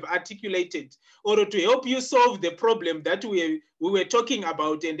problem you have articulated, or to help you solve the problem that we were talking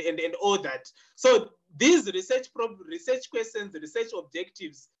about and all that. So these research questions, research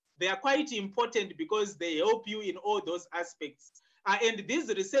objectives, they are quite important because they help you in all those aspects. And these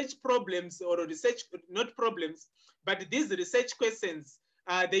research problems, or research, not problems, but these research questions,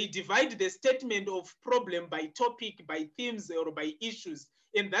 they divide the statement of problem by topic, by themes, or by issues.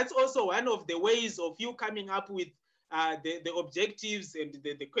 And that's also one of the ways of you coming up with the objectives and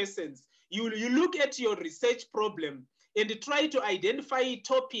the questions. You look at your research problem and try to identify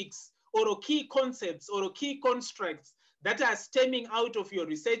topics or key concepts or key constructs that are stemming out of your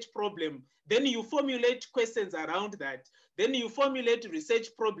research problem. Then you formulate questions around that. Then you formulate research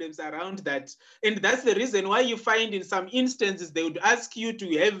problems around that. And that's the reason why you find in some instances, they would ask you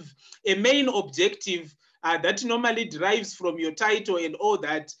to have a main objective that normally derives from your title and all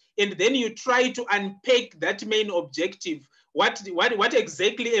that. And then you try to unpack that main objective. What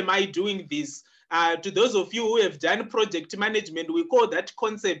exactly am I doing this? To those of you who have done project management, we call that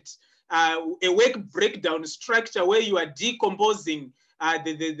concept a work breakdown structure, where you are decomposing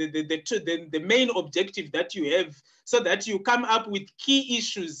the main objective that you have, so that you come up with key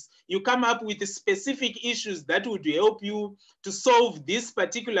issues. You come up with specific issues that would help you to solve this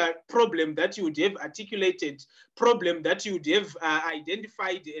particular problem that you would have articulated, problem that you would have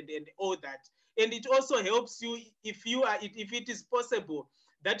identified, and all that. And it also helps you, if it is possible,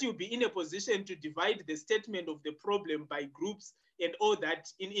 that you'll be in a position to divide the statement of the problem by groups and all that,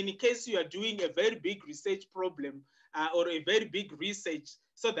 in case you are doing a very big research problem or a very big research,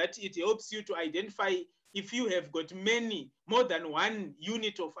 so that it helps you to identify, if you have got more than one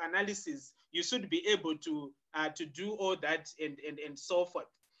unit of analysis, you should be able to do all that and so forth.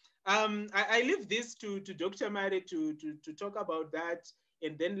 I leave this to Dr. Mare to talk about that,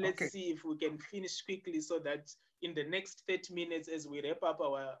 and then let's see if we can finish quickly, so that in the next 30 minutes, as we wrap up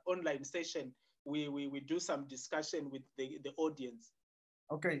our online session, we do some discussion with the audience.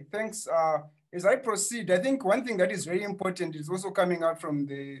 Okay, thanks. As I proceed, I think one thing that is very important is also coming out from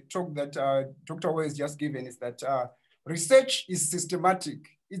the talk that Dr. Woyo has just given, is that research is systematic.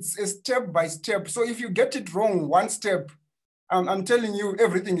 It's a step by step. So if you get it wrong one step, I'm telling you,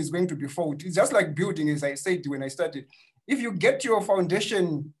 everything is going to be fault. It's just like building, as I said when I started. If you get your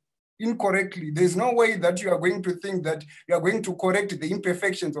foundation incorrectly, there's no way that you are going to think that you are going to correct the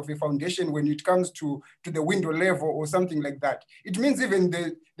imperfections of a foundation when it comes to the window level or something like that. It means even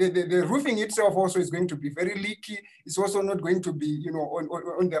the roofing itself also is going to be very leaky. It's also not going to be,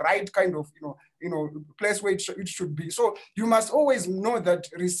 on the right kind of, place where it should be. So you must always know that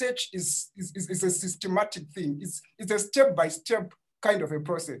research is a systematic thing. It's a step-by-step kind of a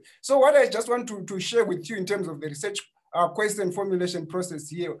process. So what I just want to share with you in terms of the research question formulation process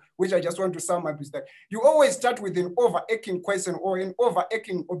here, which I just want to sum up, is that you always start with an overarching question or an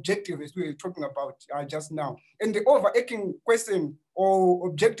overarching objective, as we were talking about just now. And the overarching question or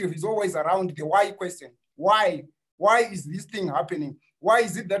objective is always around the why question. Why? Why is this thing happening? Why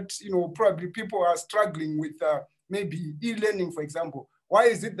is it that, probably people are struggling with maybe e-learning, for example? Why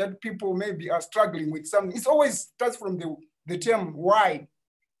is it that people maybe are struggling with something? It always starts from the term why.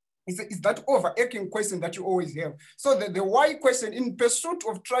 It's that overarching question that you always have. So the why question, in pursuit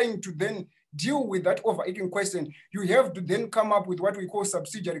of trying to then deal with that overarching question, you have to then come up with what we call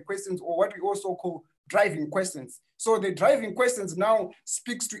subsidiary questions, or what we also call driving questions. So the driving questions now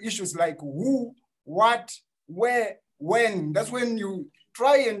speaks to issues like who, what, where, when. That's when you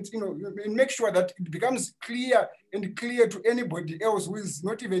try and make sure that it becomes clear to anybody else who is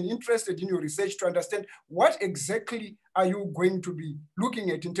not even interested in your research, to understand what exactly are you going to be looking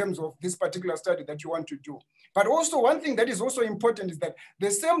at in terms of this particular study that you want to do. But also one thing that is also important is that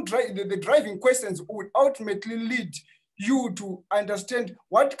the same the driving questions would ultimately lead you to understand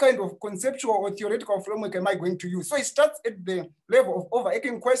what kind of conceptual or theoretical framework am I going to use. So it starts at the level of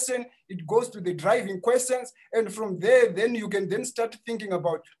overarching question, it goes to the driving questions, and from there, then you can then start thinking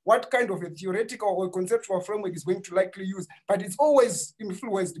about what kind of a theoretical or conceptual framework is going to likely use. But it's always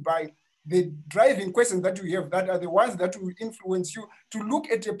influenced by the driving questions that you have that are the ones that will influence you to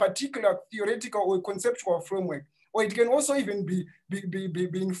look at a particular theoretical or conceptual framework. Or it can also even be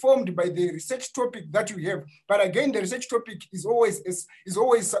informed by the research topic that you have. But again, the research topic is always,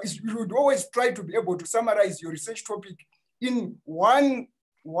 you would always try to be able to summarize your research topic in one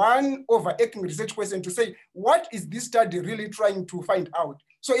overarching research question to say, what is this study really trying to find out?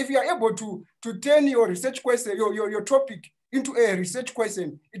 So if you are able to turn your research question, your topic into a research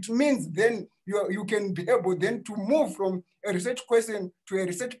question, it means then you can be able then to move from a research question to a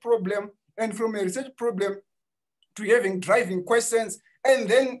research problem, and from a research problem to having driving questions. And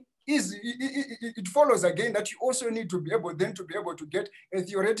then it follows again that you also need to be able then to be able to get a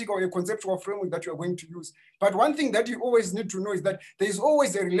theoretical or a conceptual framework that you are going to use. But one thing that you always need to know is that there is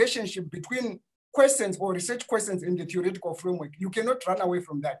always a relationship between questions or research questions in the theoretical framework. You cannot run away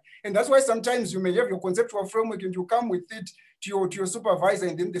from that. And that's why sometimes you may have your conceptual framework and you come with it to your supervisor,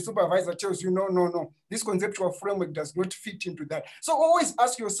 and then the supervisor tells you, no, this conceptual framework does not fit into that. So always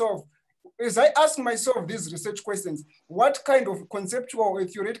ask yourself, as I ask myself these research questions, what kind of conceptual or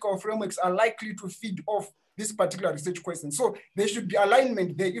theoretical frameworks are likely to feed off this particular research question? So there should be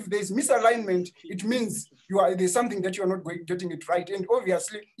alignment there. If there's misalignment, it means there's something that you're not getting it right. And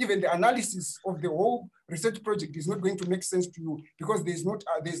obviously, even the analysis of the whole research project is not going to make sense to you because there's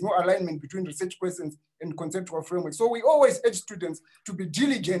no alignment between research questions and conceptual frameworks. So we always urge students to be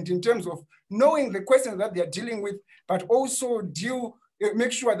diligent in terms of knowing the questions that they're dealing with, but also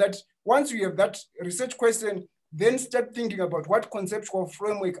make sure that once you have that research question, then start thinking about what conceptual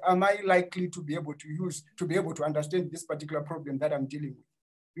framework am I likely to be able to use to be able to understand this particular problem that I'm dealing with.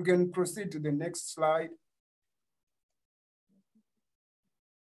 You can proceed to the next slide.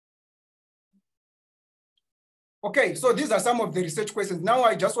 Okay, so these are some of the research questions. Now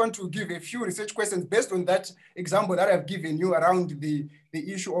I just want to give a few research questions based on that example that I've given you around the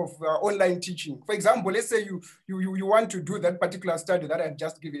issue of online teaching. For example, let's say you want to do that particular study that I've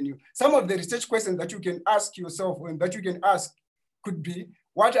just given you. Some of the research questions that you can ask yourself and that you can ask could be,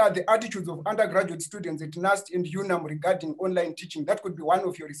 what are the attitudes of undergraduate students at NAST and UNAM regarding online teaching? That could be one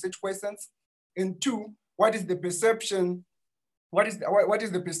of your research questions. And two, what is the perception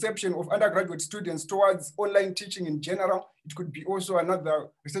of undergraduate students towards online teaching in general? It could be also another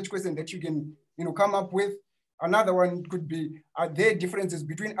research question that you can come up with. Another one could be, are there differences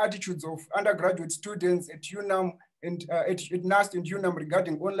between attitudes of undergraduate students at UNAM and at NAST and UNAM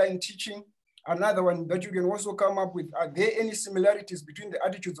regarding online teaching? Another one that you can also come up with, are there any similarities between the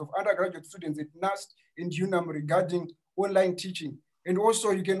attitudes of undergraduate students at NAST and UNAM regarding online teaching? And also,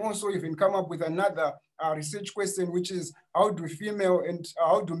 you can also even come up with another research question, which is how do female and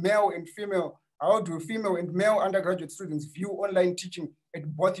male undergraduate students view online teaching at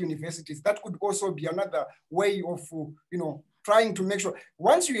both universities? That could also be another way of, trying to make sure,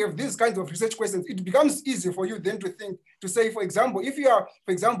 once you have these kinds of research questions, it becomes easy for you then to say, for example, if you are,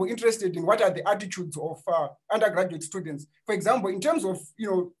 for example, interested in what are the attitudes of undergraduate students, for example, in terms of,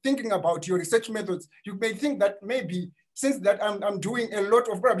 thinking about your research methods, you may think that maybe since that I'm doing a lot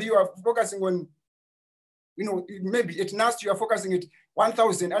of, probably you are focusing on, maybe at NAST you are focusing at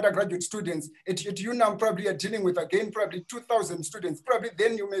 1,000 undergraduate students. At UNAM probably are dealing with, again, probably 2,000 students. Probably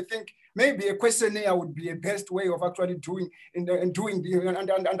then you may think maybe a questionnaire would be a best way of actually doing and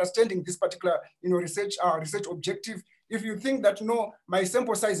understanding this particular research objective. If you think that, no, my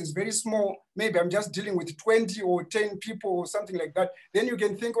sample size is very small, maybe I'm just dealing with 20 or 10 people or something like that, then you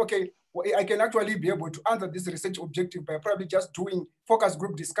can think, okay, well, I can actually be able to answer this research objective by probably just doing focus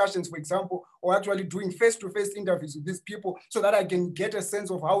group discussions, for example, or actually doing face-to-face interviews with these people so that I can get a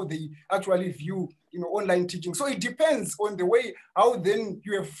sense of how they actually view online teaching. So it depends on the way how then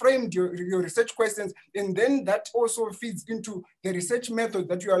you have framed your research questions, and then that also feeds into the research method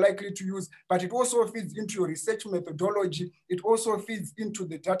that you are likely to use, but it also feeds into your research methodology. It also feeds into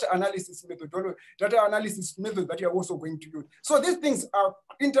the data analysis method that you are also going to use. So these things are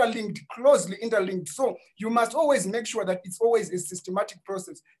interlinked, closely interlinked. So you must always make sure that it's always a systematic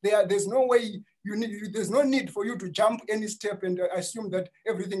process. There's no way there's no need for you to jump any step and assume that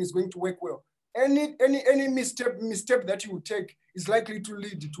everything is going to work well. Any misstep that you take is likely to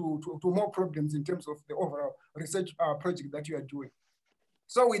lead to more problems in terms of the overall research project that you are doing.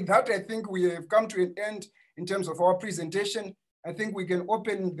 So with that, I think we have come to an end in terms of our presentation. I think we can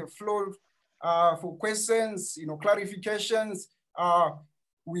open the floor for questions, clarifications.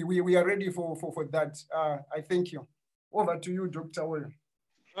 We are ready for that. I thank you. Over to you, Dr. Woyo.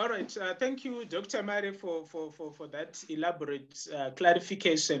 All right. Thank you, Dr. Mare, for that elaborate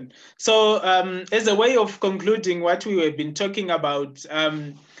clarification. So as a way of concluding what we have been talking about,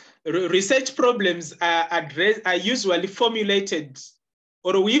 research problems are usually formulated,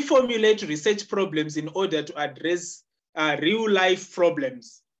 or we formulate research problems in order to address real life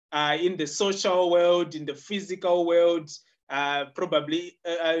problems in the social world, in the physical world, probably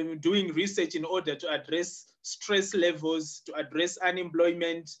doing research in order to address stress levels, to address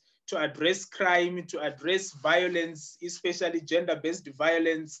unemployment, to address crime, to address violence, especially gender-based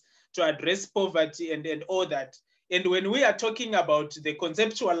violence, to address poverty and all that. And when we are talking about the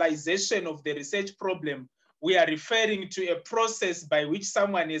conceptualization of the research problem, we are referring to a process by which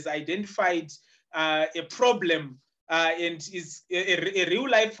someone has identified a problem and is a real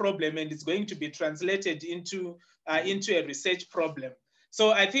life problem, and it's going to be translated into a research problem.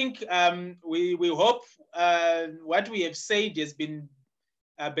 So I think we hope what we have said has been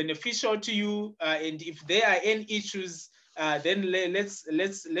beneficial to you. And if there are any issues, then let's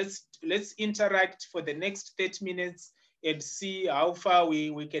interact for the next 30 minutes and see how far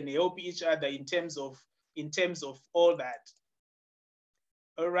we can help each other in terms of all that.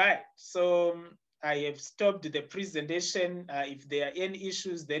 All right. So I have stopped the presentation. If there are any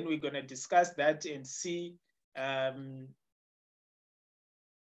issues, then we're going to discuss that and see.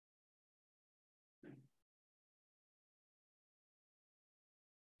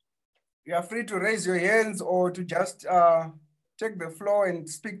 You are free to raise your hands or to just take the floor and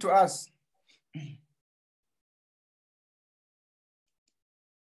speak to us.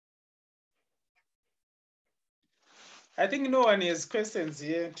 I think no one has questions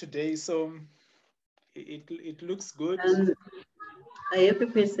here today, so it looks good. I have a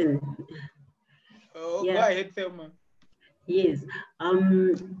question. Oh, yeah. Go ahead, Thelma. Yes,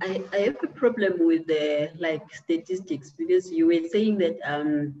 I have a problem with the statistics, because you were saying that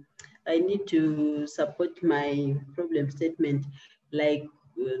I need to support my problem statement, like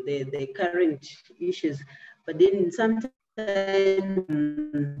the current issues, but then sometimes I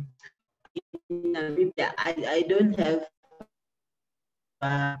don't have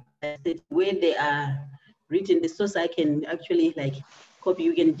where they are written, the source I can actually copy.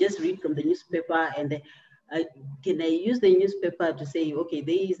 You can just read from the newspaper, and can I use the newspaper to say, okay,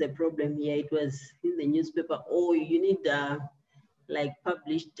 there is a problem here, it was in the newspaper, or you need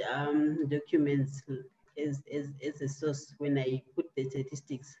published documents as a source when I put the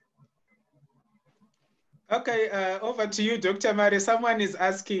statistics? Okay, over to you, Dr. Mare. Someone is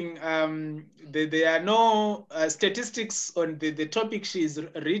asking, there are no statistics on the topic she's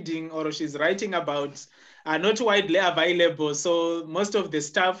reading or she's writing about, are not widely available. So most of the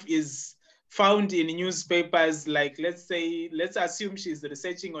stuff is found in newspapers, like let's assume she's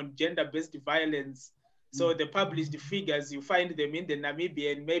researching on gender-based violence. So the published figures, you find them in the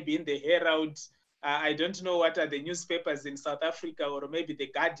Namibian, maybe in the Herald. I don't know what are the newspapers in South Africa, or maybe the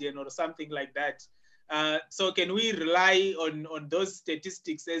Guardian or something like that. So can we rely on those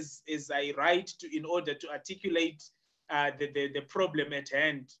statistics as I write in order to articulate the problem at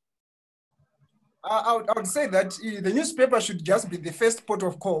hand? I would say that the newspaper should just be the first port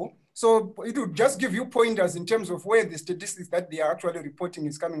of call. So it would just give you pointers in terms of where the statistics that they are actually reporting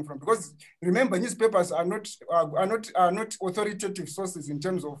is coming from. Because remember, newspapers are not authoritative sources in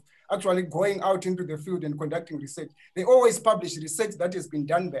terms of actually going out into the field and conducting research. They always publish research that has been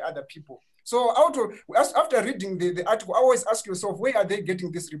done by other people. So after reading the article, always ask yourself, where are they getting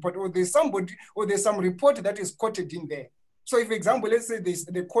this report? Or there's somebody, or there's some report that is quoted in there. So if, for example, let's say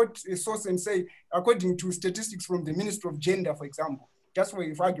they quote a source and say, according to statistics from the Ministry of Gender, for example, just for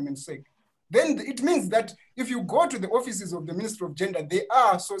argument's sake, then it means that if you go to the offices of the Ministry of Gender, there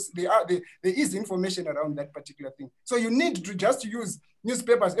is information around that particular thing. So you need to just use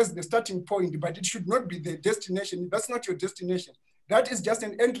newspapers as the starting point, but it should not be the destination. That's not your destination. That is just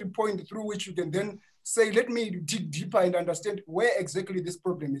an entry point through which you can then say, let me dig deeper and understand where exactly this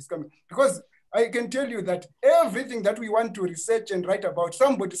problem is coming. Because I can tell you that everything that we want to research and write about,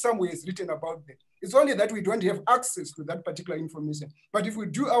 somebody somewhere is written about them. It's only that we don't have access to that particular information. But if we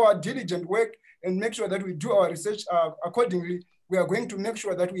do our diligent work and make sure that we do our research accordingly, we are going to make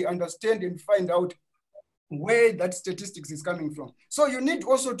sure that we understand and find out where that statistics is coming from. So you need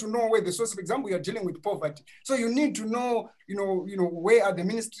also to know where the source, for example, you are dealing with poverty. So you need to know, where are the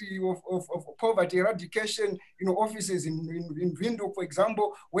Ministry of Poverty Eradication, offices in Windhoek, for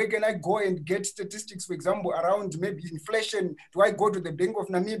example. Where can I go and get statistics, for example, around maybe inflation? Do I go to the Bank of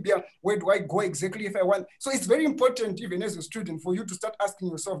Namibia? Where do I go exactly if I want? So it's very important, even as a student, for you to start asking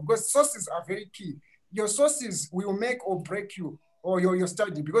yourself, because sources are very key. Your sources will make or break you or your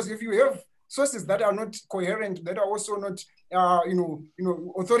study, because if you have sources that are not coherent, that are also not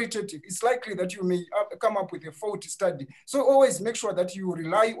authoritative, it's likely that you may come up with a faulty study. So always make sure that you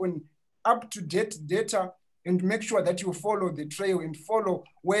rely on up-to-date data and make sure that you follow the trail and follow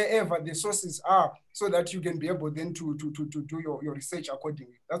wherever the sources are so that you can be able then to do your research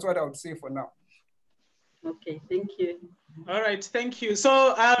accordingly. That's what I would say for now. Okay, thank you. All right, thank you.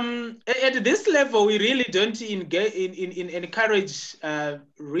 So at this level, we really don't encourage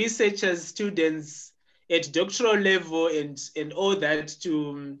researchers, students at doctoral level and all that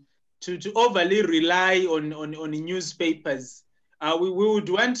to overly rely on newspapers. We would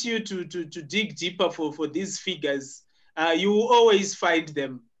want you to dig deeper for these figures. You will always find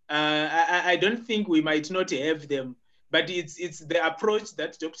them. I don't think we might not have them, but it's the approach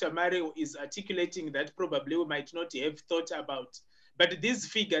that Dr. Mare is articulating that probably we might not have thought about. But these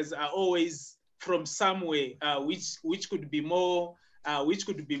figures are always from somewhere, which could be more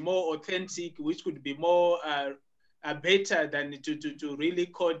authentic, which could be more better than to really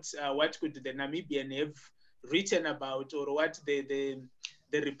quote what could the Namibian have written about, or what the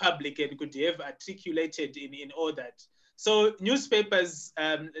Republican could have articulated in all that. So newspapers,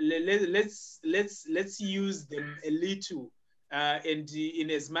 let's use them a little, and in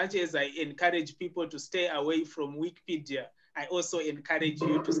as much as I encourage people to stay away from Wikipedia, I also encourage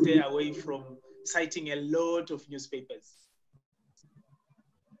you to stay away from citing a lot of newspapers.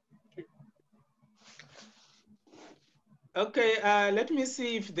 Okay, let me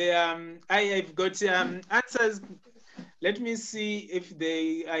see if I've got answers. Let me see if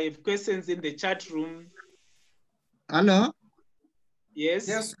I have questions in the chat room. Hello? Yes.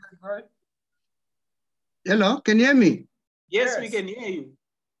 Yes. Hello, can you hear me? Yes, we can hear you.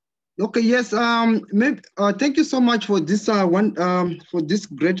 Okay, yes. Thank you so much for this for this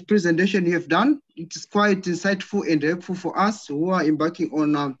great presentation you have done. It is quite insightful and helpful for us who are embarking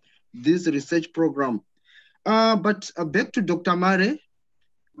on this research program. But back to Dr. Mare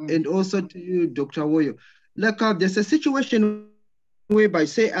and also to you, Dr. Woyo. Like there's a situation whereby,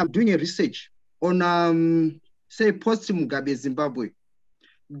 say, I'm doing a research on say post-Mugabe Zimbabwe.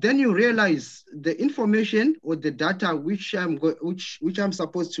 Then you realize the information or the data which I'm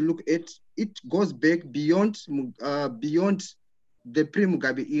supposed to look at, it goes back beyond the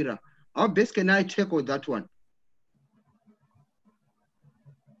pre-Mugabe era. How best can I tackle that one?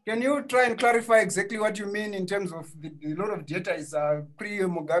 Can you try and clarify exactly what you mean in terms of the lot of data is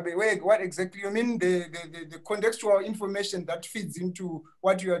pre-Mugabe? What exactly you mean? The contextual information that feeds into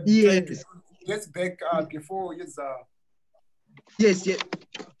what you are trying to do. Let's back before yes.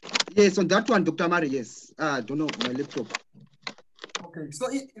 Yes, on that one, Dr. Mare, yes. I don't know my laptop. Okay, so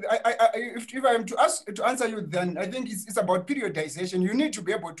if I am to answer you, then I think it's about periodization. You need to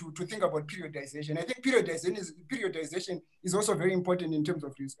be able to think about periodization. I think periodization is also very important in terms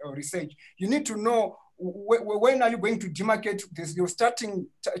of research. You need to know when are you going to demarcate your starting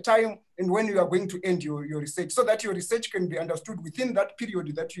time and when you are going to end your research, so that your research can be understood within that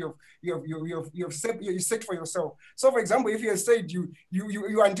period that you have set for yourself. So, for example, if you have said you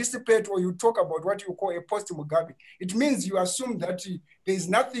anticipate or you talk about what you call a post-Mugabe, it means you assume that there's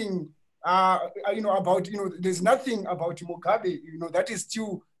nothing there's nothing about Mugabe, that is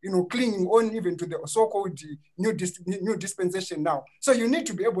still, clinging on even to the so-called new dispensation now. So you need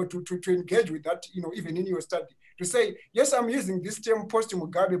to be able to engage with that, even in your study, to say, yes, I'm using this term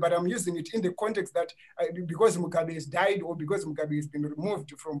post-Mugabe, but I'm using it in the context that because Mugabe has died or because Mugabe has been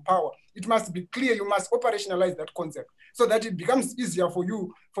removed from power, it must be clear, you must operationalize that concept so that it becomes easier for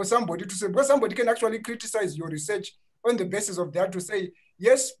somebody to say, because somebody can actually criticize your research on the basis of that, to say,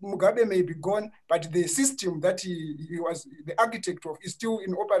 yes, Mugabe may be gone, but the system that he was the architect of is still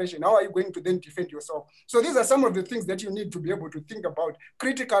in operation. How are you going to then defend yourself? So these are some of the things that you need to be able to think about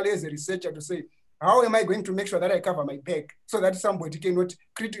critically as a researcher, to say, how am I going to make sure that I cover my back so that somebody cannot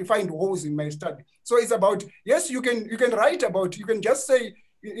find holes in my study? So it's about, yes, you can write about, you can just say,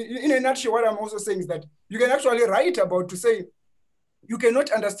 in a nutshell, what I'm also saying is that you can actually write about, to say, you cannot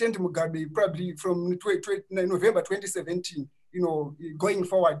understand Mugabe probably from November 2017, going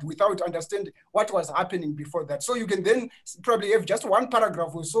forward without understanding what was happening before that. So you can then probably have just one paragraph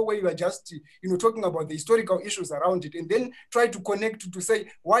or so where you are just, talking about the historical issues around it, and then try to connect to say,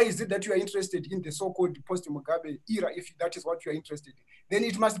 why is it that you are interested in the so-called post-Mugabe era, if that is what you are interested in? Then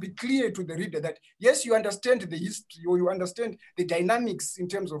it must be clear to the reader that, yes, you understand the history, or you understand the dynamics in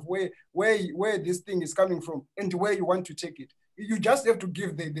terms of where this thing is coming from and where you want to take it. You just have to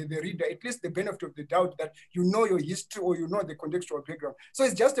give the reader at least the benefit of the doubt that you know your history or you know the contextual background. So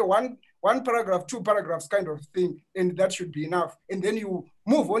it's just a one paragraph, 2 paragraphs kind of thing, and that should be enough. And then you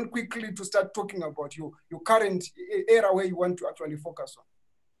move on quickly to start talking about your current era where you want to actually focus on.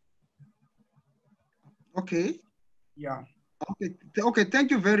 Okay. Yeah. Okay. Okay.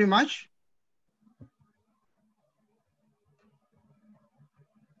 Thank you very much.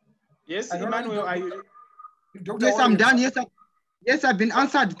 Yes, I don't know, Emmanuel, are you? Dr. Yes, I'm Woyo, done. Yes, I've been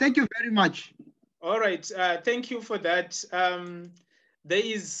answered. Thank you very much. All right, thank you for that. There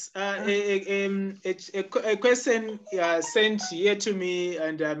is a question sent here to me,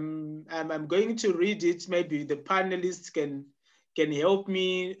 and I'm going to read it. Maybe the panelists can help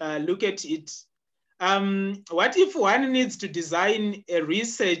me look at it. What if one needs to design a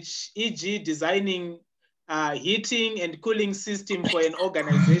research, e.g. designing heating and cooling system for an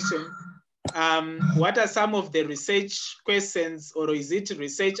organization? What are some of the research questions, or is it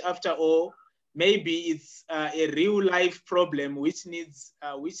research after all? Maybe it's a real life problem which needs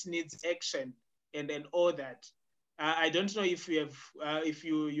action and all that. I don't know if you have if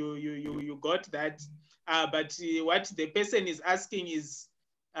you got that, but what the person is asking is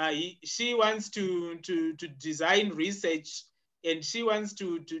she wants to design research, and she wants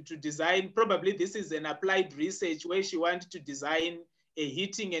to design, probably this is an applied research where she wants to design a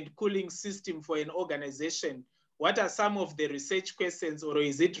heating and cooling system for an organization. What are some of the research questions, or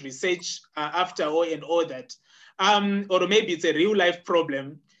is it research after all and all that? Or maybe it's a real life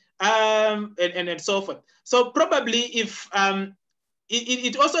problem, and so forth. So probably if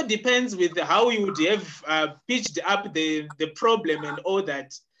it also depends with how you would have pitched up the problem and all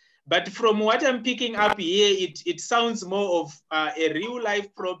that. But from what I'm picking up here, it sounds more of a real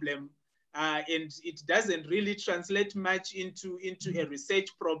life problem, and it doesn't really translate much into a research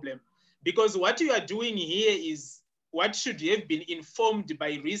problem, because what you are doing here is what should have been informed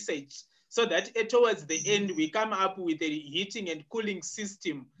by research, so that towards the end we come up with a heating and cooling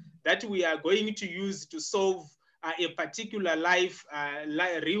system that we are going to use to solve a particular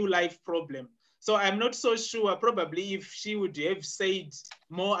real life problem. So I'm not so sure. Probably if she would have said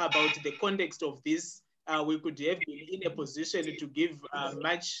more about the context of this, we could have been in a position to give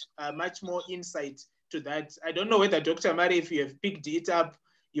much more insight to that. I don't know whether Dr. Mare, if you have picked it up,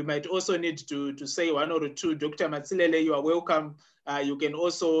 you might also need to say one or two. Dr. Matsilele, you are welcome. You can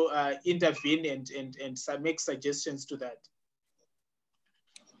also intervene and make suggestions to that.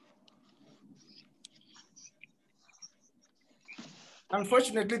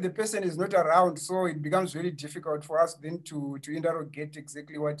 Unfortunately, the person is not around, so it becomes very difficult for us then to interrogate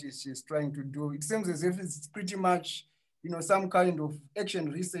exactly what she's trying to do. It seems as if it's pretty much, some kind of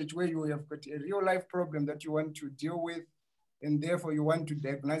action research where you have got a real life problem that you want to deal with, and therefore you want to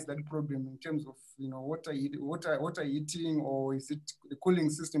diagnose that problem in terms of, water heating, or is it the cooling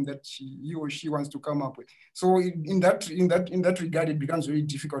system that he or she wants to come up with. So in that regard, it becomes very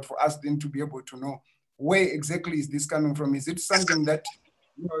difficult for us then to be able to know where exactly is this coming from. Is it something that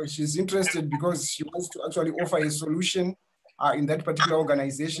she's interested because she wants to actually offer a solution in that particular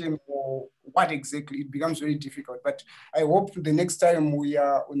organization, or what exactly? It becomes very difficult. But I hope the next time we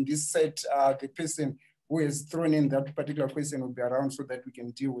are on this set, the person who has thrown in that particular question will be around, so that we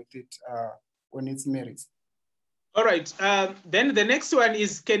can deal with it on its merits. All right. Then the next one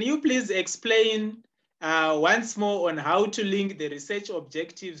is, can you please explain once more on how to link the research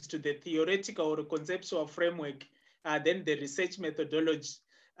objectives to the theoretical or conceptual framework, then the research methodology.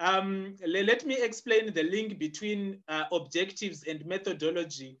 Let me explain the link between objectives and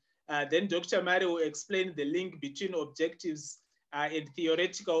methodology. Then Dr. Mare will explain the link between objectives and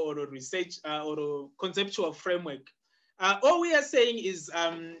theoretical or research or conceptual framework. All we are saying is,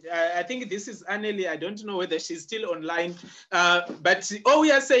 I think this is Anneli. I don't know whether she's still online, but all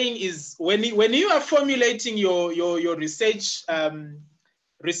we are saying is, when you are formulating your research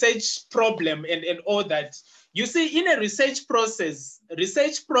research problem and all that, you see, in a research process,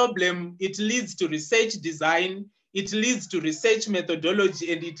 research problem, it leads to research design, it leads to research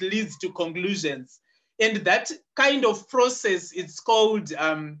methodology, and it leads to conclusions. And that kind of process, it's called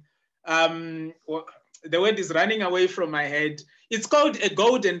the word is running away from my head. It's called a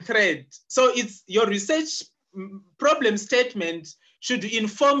golden thread. So it's your research problem statement should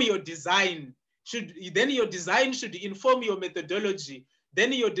inform your design. Then your design should inform your methodology.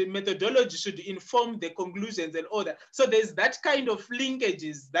 Then your methodology should inform the conclusions and all that. So there's that kind of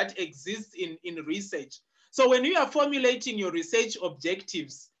linkages that exist in research. So when you are formulating your research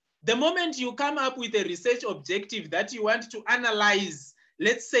objectives, the moment you come up with a research objective that you want to analyze,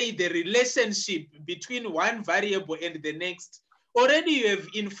 let's say the relationship between one variable and the next, already you have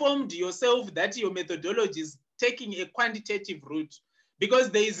informed yourself that your methodology is taking a quantitative route, because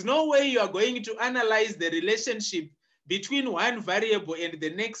there is no way you are going to analyze the relationship between one variable and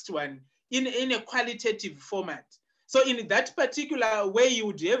the next one in a qualitative format. So in that particular way, you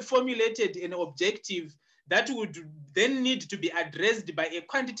would have formulated an objective that would then need to be addressed by a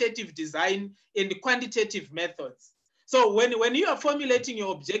quantitative design and quantitative methods. So when you are formulating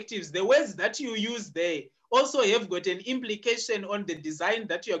your objectives, the words that you use there also have got an implication on the design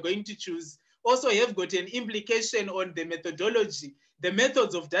that you are going to choose, also have got an implication on the methodology, the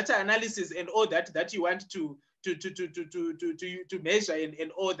methods of data analysis and all that you want to measure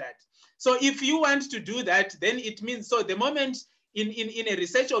and all that. So if you want to do that, then it means, so the moment in a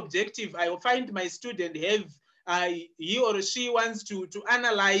research objective, I will find my student have, he or she wants to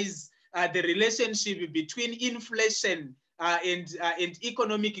analyze the relationship between inflation and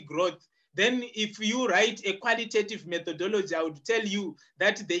economic growth. Then if you write a qualitative methodology, I would tell you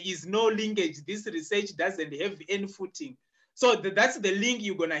that there is no linkage. This research doesn't have any footing. So that's the link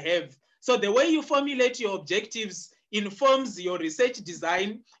you're gonna have. So the way you formulate your objectives informs your research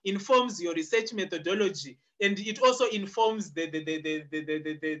design, informs your research methodology, and it also informs the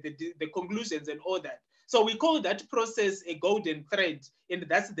conclusions and all that. So we call that process a golden thread, and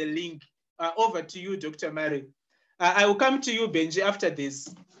that's the link. Over to you, Dr. Mare. I will come to you, Benji, after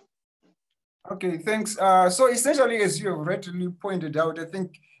this. Okay, thanks. So essentially, as you have rightly pointed out, I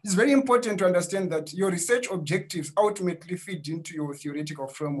think it's very important to understand that your research objectives ultimately feed into your theoretical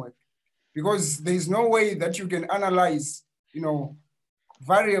framework, because there is no way that you can analyze,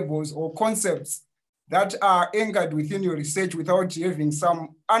 variables or concepts that are anchored within your research without having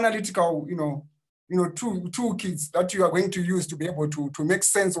some analytical, toolkits that you are going to use to be able to make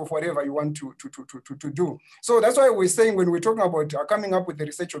sense of whatever you want to do. So that's why we're saying, when we're talking about coming up with a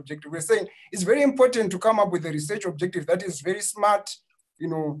research objective, we're saying it's very important to come up with a research objective that is very smart,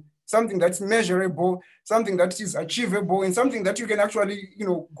 something that's measurable, something that is achievable, and something that you can actually,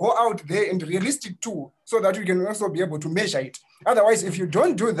 go out there and realistic too, so that you can also be able to measure it. Otherwise, if you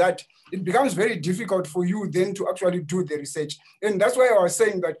don't do that, it becomes very difficult for you then to actually do the research. And that's why I was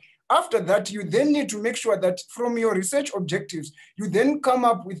saying that after that, you then need to make sure that from your research objectives, you then come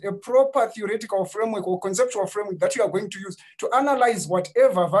up with a proper theoretical framework or conceptual framework that you are going to use to analyze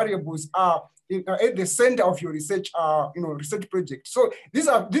whatever variables are at the center of your research, research project. So this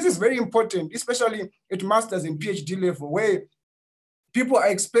is very important, especially at master's and PhD level, where people are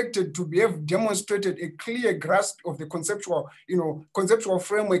expected to have demonstrated a clear grasp of the conceptual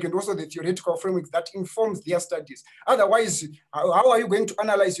framework and also the theoretical framework that informs their studies. Otherwise, how are you going to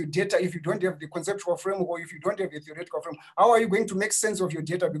analyze your data if you don't have the conceptual framework, or if you don't have the theoretical framework? How are you going to make sense of your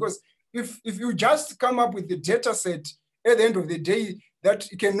data? Because if you just come up with the data set at the end of the day that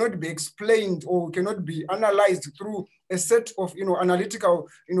cannot be explained or cannot be analyzed through a set of analytical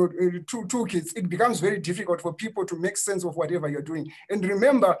toolkits, it becomes very difficult for people to make sense of whatever you're doing. And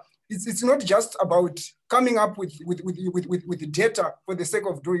remember, it's not just about coming up with the data for the sake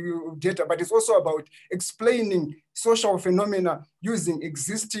of doing data, but it's also about explaining social phenomena using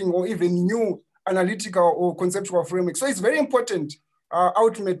existing or even new analytical or conceptual frameworks. So it's very important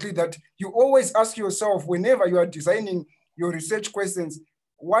ultimately that you always ask yourself, whenever you are designing your research questions,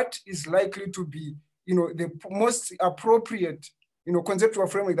 what is likely to be the most appropriate conceptual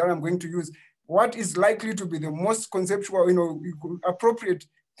framework that I'm going to use? What is likely to be the most conceptual appropriate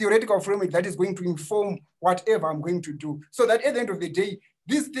theoretical framework that is going to inform whatever I'm going to do? So that at the end of the day,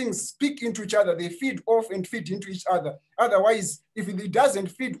 these things speak into each other, they feed off and feed into each other. Otherwise, if it doesn't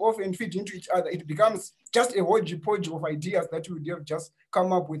feed off and feed into each other, it becomes just a hodgepodge of ideas that you would have just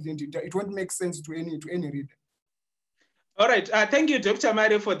come up with, and it won't make sense to any reader. All right, thank you, Dr.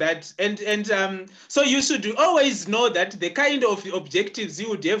 Mare, for that. And so you should always know that the kind of objectives you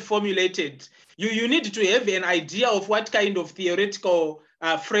would have formulated, you need to have an idea of what kind of theoretical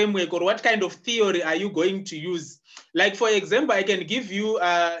framework or what kind of theory are you going to use. Like, for example, I can give you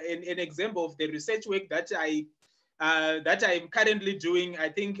an example of the research work that I'm currently doing. I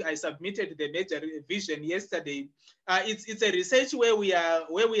think I submitted the major revision yesterday. It's a research where we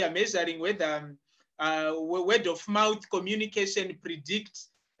are measuring whether word of mouth communication predict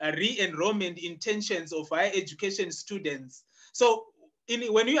re-enrollment intentions of higher education students. So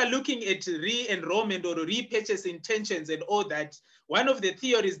when you are looking at re-enrollment or repurchase intentions and all that, one of the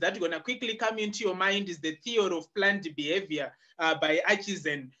theories that's going to quickly come into your mind is the theory of planned behavior by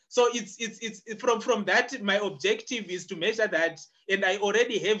Atchison. So it's from that, my objective is to measure that, and I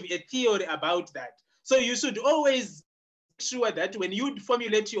already have a theory about that. So you should always make sure that when you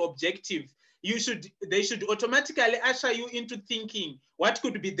formulate your objective, they should automatically usher you into thinking what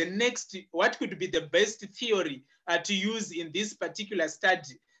could be the best theory to use in this particular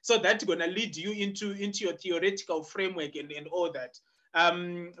study. So that's gonna lead you into your theoretical framework and all that.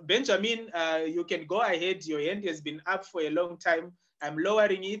 Benjamin, you can go ahead. Your hand has been up for a long time. I'm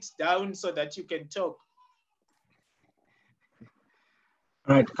lowering it down so that you can talk.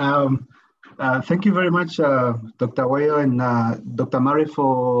 All right. Thank you very much, Dr. Woyo and Dr. Mare,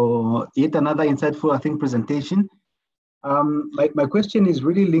 for yet another insightful, I think, presentation. My question is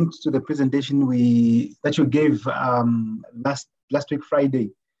really linked to the presentation that you gave last week,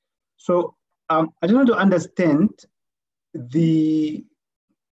 Friday. So I just want to understand the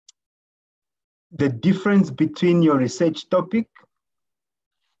difference between your research topic,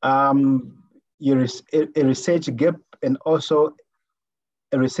 a research gap, and also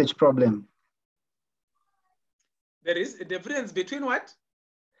a research problem. There is a difference between what?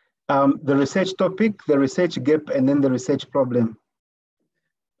 The research topic, the research gap, and then the research problem.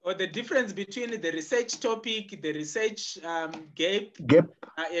 Or the difference between the research topic, the research gap,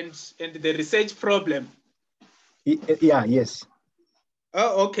 and the research problem. Yeah, yes.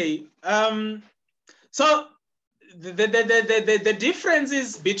 Oh, okay. So the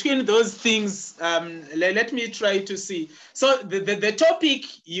differences between those things, let me try to see. So the topic,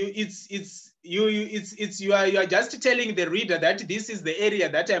 you are just telling the reader that this is the area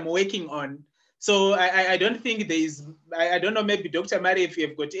that I'm working on. So I don't think there is, I don't know, maybe Dr. Mare, if you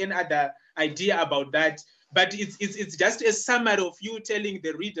have got any other idea about that, but it's just a summary of you telling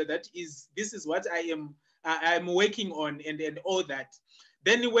the reader that this is what I'm working on and all that.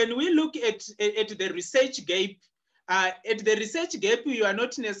 Then when we look at the research gap, you are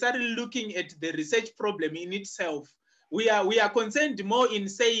not necessarily looking at the research problem in itself. We are concerned more in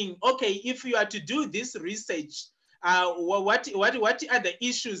saying, okay, if you are to do this research, what other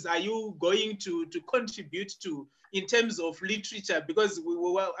issues are you going to contribute to in terms of literature? Because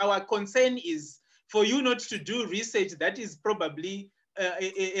our concern is for you not to do research that is probably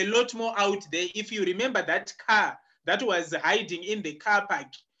a lot more out there. If you remember that car that was hiding in the car park,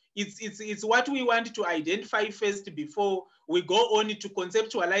 it's what we want to identify first before we go on to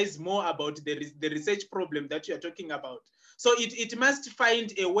conceptualize more about the research problem that you are talking about. So it must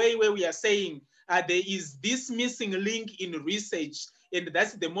find a way where we are saying there is this missing link in research, and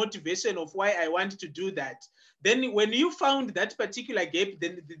that's the motivation of why I want to do that. Then when you found that particular gap,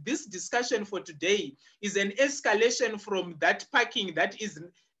 then this discussion for today is an escalation from that parking that is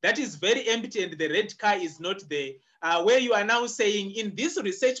very empty and the red car is not there, where you are now saying, in this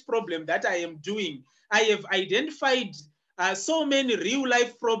research problem that I am doing, I have identified so many real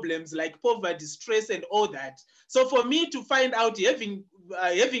life problems like poverty, stress, and all that. So for me to find out, having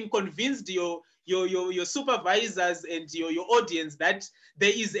convinced your supervisors and your audience that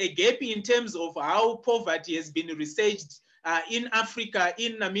there is a gap in terms of how poverty has been researched in Africa,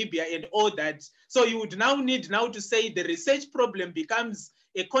 in Namibia, and all that. So you would now need to say the research problem becomes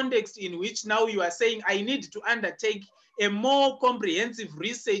a context in which now you are saying, I need to undertake a more comprehensive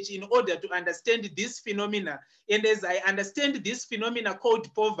research in order to understand this phenomena. And as I understand this phenomena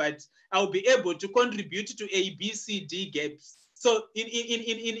called poverty, I'll be able to contribute to A, B, C, D gaps. So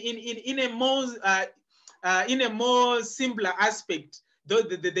in a more simpler aspect, though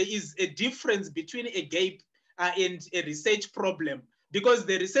there is a difference between a gap and a research problem, because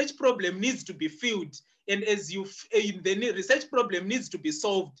the research problem needs to be filled, and the research problem needs to be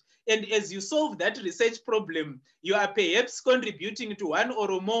solved. And as you solve that research problem, you are perhaps contributing to one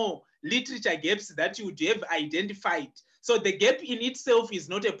or more literature gaps that you would have identified. So the gap in itself is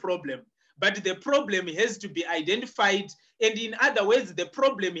not a problem, but the problem has to be identified. And in other words, the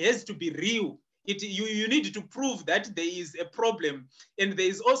problem has to be real. You need to prove that there is a problem. And there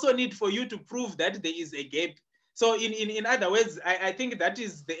is also need for you to prove that there is a gap. So in other words, I think that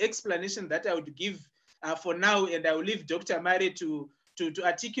is the explanation that I would give for now. And I will leave Dr. Mare to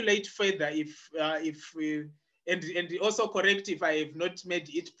articulate further and also correct if I have not made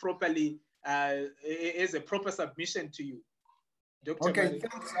it properly as a proper submission to you. Dr. Okay,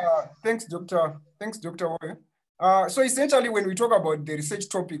 Mare. Thanks, Dr. Woyo. So essentially, when we talk about the research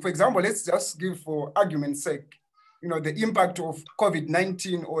topic, for example, let's just give, for argument's sake, the impact of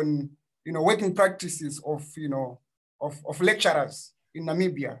COVID-19 on, working practices of lecturers in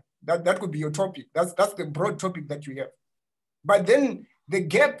Namibia. That could be your topic. That's the broad topic that you have. But then the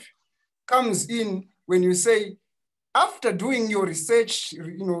gap comes in when you say, after doing your research,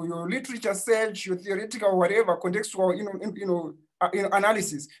 your literature search, your theoretical, whatever, contextual,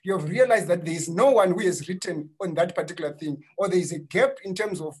 analysis, you have realized that there is no one who has written on that particular thing, or there is a gap in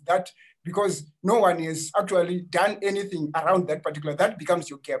terms of that because no one has actually done anything around that particular, that becomes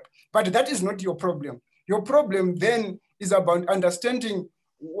your gap. But that is not your problem. Your problem then is about understanding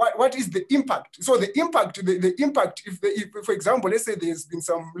what is the impact. So the impact, if for example, let's say there's been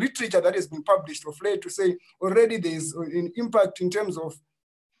some literature that has been published of late to say already there's an impact in terms of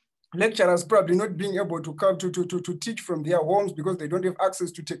lecturers probably not being able to come to teach from their homes because they don't have access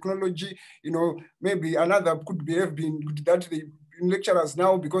to technology. Maybe another could have been that they lecturers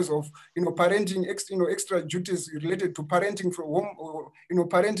now because of parenting, extra duties related to parenting from home, or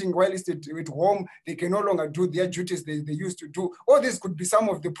parenting while it's at home. They can no longer do their duties they used to do. All this could be some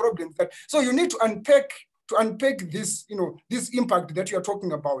of the problems that. So you need to unpack this, this impact that you are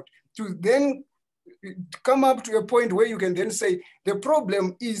talking about, to then come up to a point where you can then say the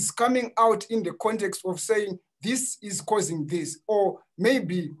problem is coming out in the context of saying this is causing this, or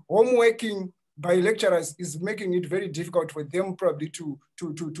maybe homeworking by lecturers is making it very difficult for them probably to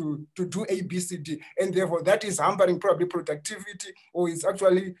do A, B, C, D, and therefore that is hampering probably productivity, or is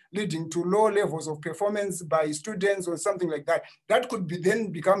actually leading to low levels of performance by students or something like that. That could be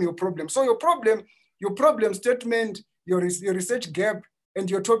then become your problem. So your problem statement, your research gap, and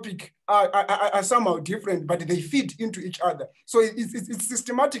your topic are somehow different, but they feed into each other. So it's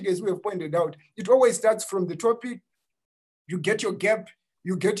systematic, as we have pointed out. It always starts from the topic. You get your gap,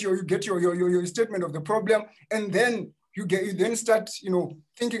 you get your statement of the problem, and then you then start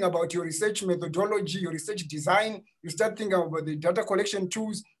thinking about your research methodology, your research design. You start thinking about the data collection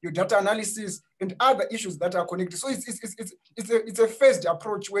tools, your data analysis, and other issues that are connected. So it's a phased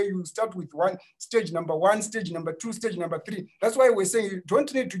approach where you start with stage number one, stage number two, stage number three. That's why we're saying you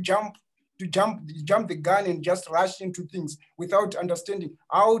don't need to jump the gun and just rush into things without understanding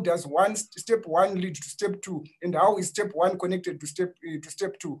how does step one lead to step two, and how is step one connected to step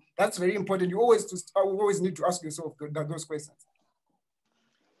two. That's very important. You always need to ask yourself those questions.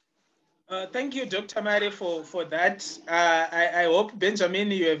 Thank you, Dr. Mare, for that. I hope, Benjamin,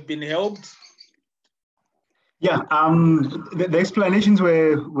 you have been helped. Yeah, the explanations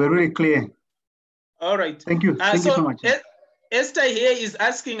were really clear. All right. Thank you. Thank you so much. Esther here is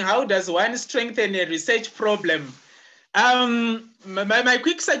asking, how does one strengthen a research problem? My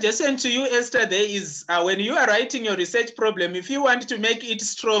quick suggestion to you, Esther, there is when you are writing your research problem, if you want to make it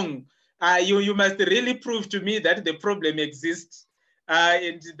strong, you must really prove to me that the problem exists.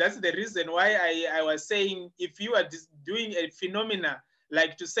 And that's the reason why I was saying, if you are doing a phenomena,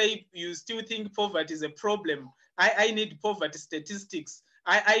 like to say you still think poverty is a problem, I need poverty statistics.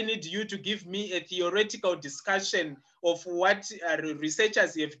 I need you to give me a theoretical discussion of what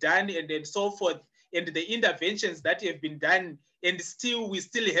researchers have done and so forth, and the interventions that have been done, and we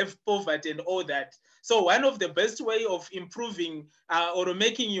still have poverty and all that. So one of the best way of improving or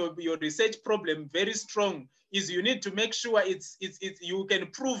making your research problem very strong is you need to make sure you can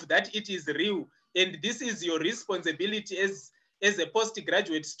prove that it is real, and this is your responsibility as a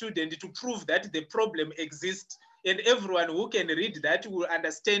postgraduate student to prove that the problem exists. And everyone who can read that will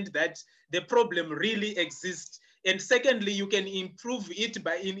understand that the problem really exists. And secondly, you can improve it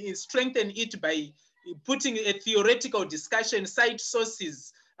by strengthen it by putting a theoretical discussion, cite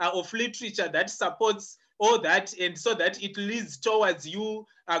sources of literature that supports all that, and so that it leads towards you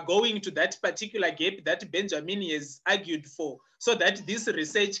going to that particular gap that Benjamin has argued for, so that this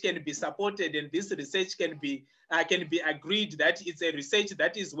research can be supported and this research can be agreed that it's a research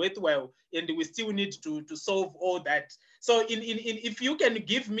that is worthwhile, and we still need to solve all that. So if you can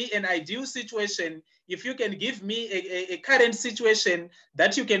give me an ideal situation, if you can give me a current situation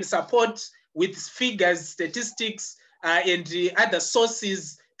that you can support with figures, statistics, and other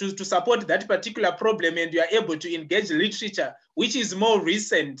sources to support that particular problem, and you are able to engage literature, which is more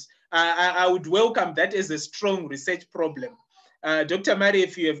recent, I would welcome that as a strong research problem. Dr. Mare,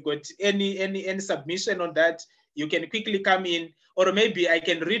 if you have got any submission on that, you can quickly come in, or maybe I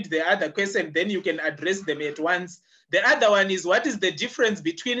can read the other question, then you can address them at once. The other one is, what is the difference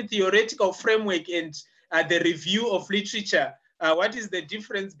between theoretical framework and the review of literature? What is the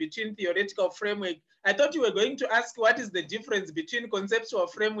difference between theoretical framework? I thought you were going to ask what is the difference between conceptual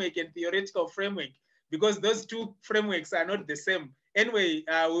framework and theoretical framework, because those two frameworks are not the same. Anyway,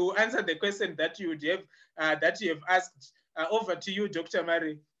 we will answer the question that you have asked. Over to you, Dr.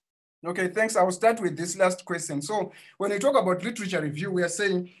 Mare. Okay, thanks. I'll start with this last question. So when we talk about literature review, we are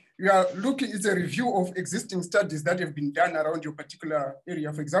saying we are looking, it's a review of existing studies that have been done around your particular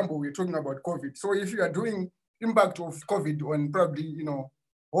area. For example, we're talking about COVID. So if you are doing impact of COVID on probably,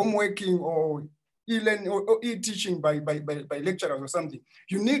 homeworking or e-learning or e-teaching by lecturers or something,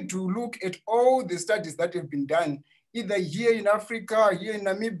 you need to look at all the studies that have been done, either here in Africa, here in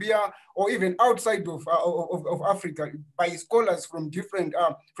Namibia, or even outside of Africa, by scholars from different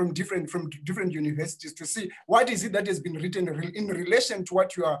universities, to see what is it that has been written in relation to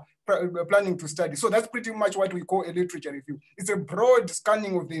what you are planning to study. So that's pretty much what we call a literature review. It's a broad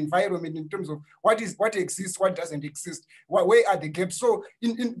scanning of the environment in terms of what exists, what doesn't exist, where are the gaps. So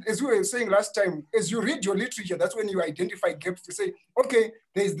as we were saying last time, as you read your literature, that's when you identify gaps to say, okay,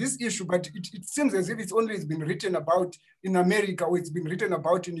 there's this issue, but it seems as if it's been written about in America, or it's been written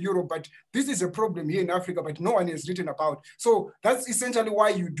about in Europe, but but this is a problem here in Africa, but no one has written about. So that's essentially why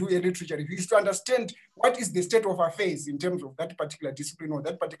you do a literature review, is to understand what is the state of affairs in terms of that particular discipline or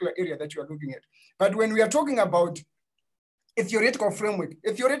that particular area that you are looking at. But when we are talking about a theoretical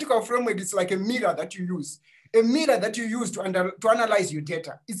framework is like a mirror that you use. A mirror that you use to analyze your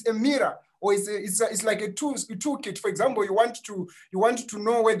data. It's a mirror, or it's like a toolkit. For example, you want to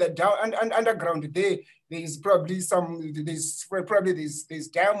know whether down and underground there's probably there's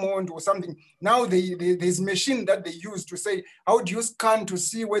diamond or something. Now there's machine that they use to say, how do you scan to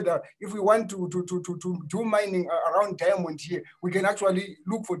see whether if we want to do mining around diamond here, we can actually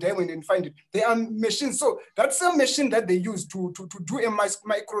look for diamond and find it. There are machines. So that's a machine that they use to do a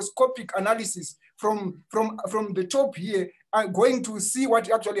microscopic analysis from the top here, and going to see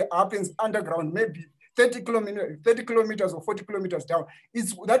what actually happens underground, maybe 30 kilometers or 40 kilometers down.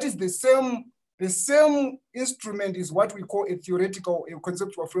 That is the same instrument is what we call a theoretical, a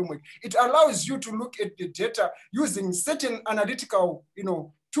conceptual framework. It allows you to look at the data using certain analytical,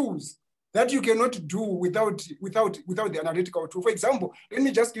 tools that you cannot do without the analytical tool. For example, let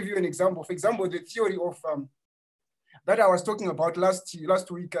me just give you an example. For example, the theory of that I was talking about last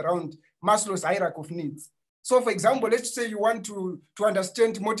week around Maslow's hierarchy of needs. So, for example, let's say you want to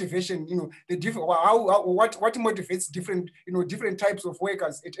understand motivation, the different what motivates different types of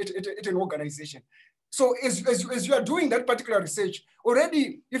workers at an organization. So, as you are doing that particular research,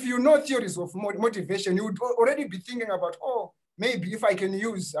 already, if you know theories of motivation, you would already be thinking about, oh, maybe if I can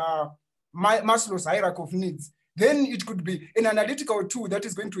use Maslow's hierarchy of needs, then it could be an analytical tool that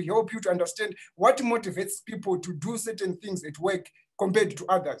is going to help you to understand what motivates people to do certain things at work compared to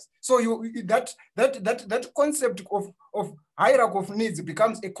others. So that concept of hierarchy of needs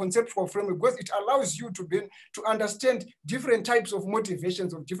becomes a conceptual framework because it allows you to understand different types of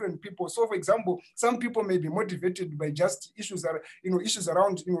motivations of different people. So, for example, some people may be motivated by just issues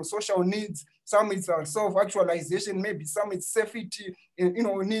around social needs. Some it's self-actualization, maybe some it's safety,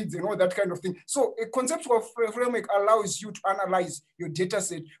 needs and all that kind of thing. So a conceptual framework allows you to analyze your data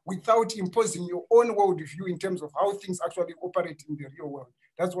set without imposing your own worldview in terms of how things actually operate in the real world.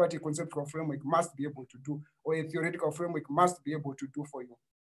 That's what a conceptual framework must be able to do, or a theoretical framework must be able to do for you.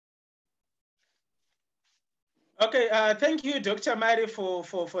 Okay, thank you, Dr. Mare, for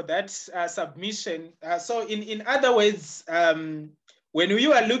that submission. So in other words, when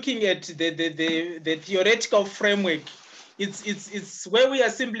you are looking at the theoretical framework, it's where we are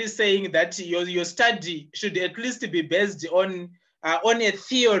simply saying that your study should at least be based on a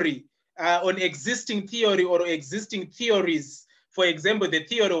theory, on existing theory or existing theories. For example, the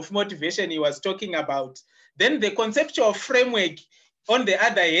theory of motivation he was talking about. Then the conceptual framework, on the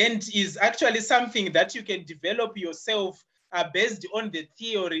other hand, is actually something that you can develop yourself based on the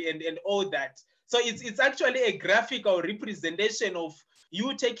theory and all that. So it's actually a graphical representation of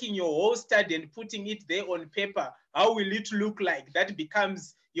you taking your whole study and putting it there on paper. How will it look like? That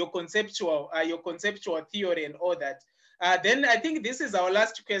becomes your conceptual theory and all that. Then I think this is our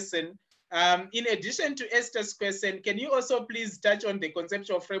last question. In addition to Esther's question, can you also please touch on the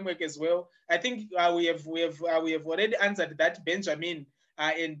conceptual framework as well? I think we have already answered that, Benjamin,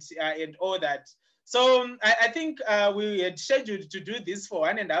 and all that. So I think we had scheduled to do this for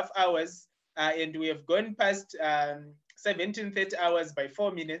 1.5 hours, and we have gone past 17:30 hours by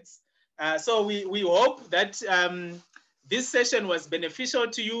 4 minutes. So we hope that this session was beneficial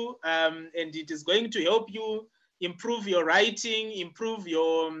to you, and it is going to help you improve your writing, improve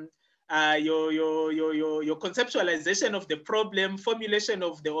your conceptualization of the problem, formulation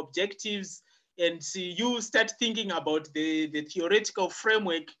of the objectives, and you start thinking about the theoretical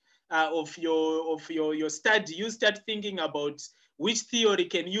framework of your study. You start thinking about which theory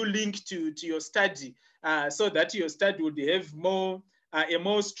can you link to your study, so that your study would have a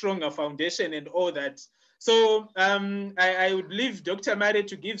more stronger foundation and all that. So I would leave Dr. Mare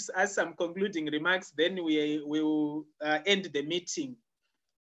to give us some concluding remarks, then we will end the meeting.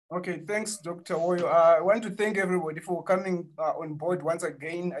 Okay, thanks, Dr. Woyo. I want to thank everybody for coming on board once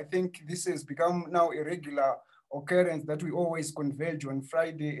again. I think this has become now a regular occurrence that we always converge on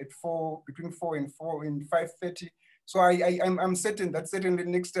Friday at between 4 and 5:30. So I'm certain that certainly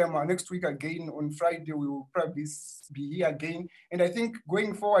next week again on Friday, we will probably be here again. And I think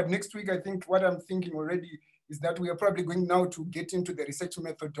going forward next week, I think what I'm thinking already is that we are probably going now to get into the research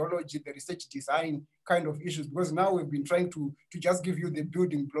methodology, the research design kind of issues, because now we've been trying to just give you the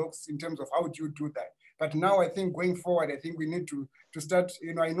building blocks in terms of how do you do that. But now I think going forward, I think we need to start,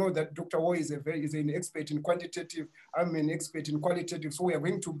 I know that Dr. Woyo is an expert in quantitative, I'm an expert in qualitative, so we are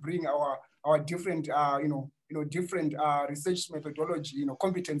going to bring our different, different research methodology,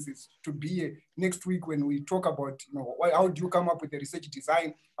 competencies to be next week when we talk about, how do you come up with a research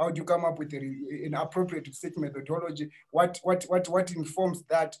design? How do you come up with an appropriate research methodology? What informs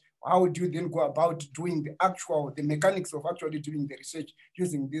that? How do you then go about doing the mechanics of actually doing the research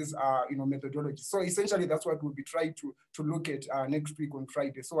using these, methodologies? So essentially, that's what we'll be trying to look at next week on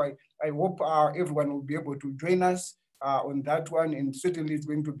Friday. So I hope everyone will be able to join us on that one, and certainly it's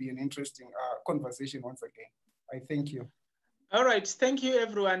going to be an interesting conversation once again. I thank you. All right, thank you,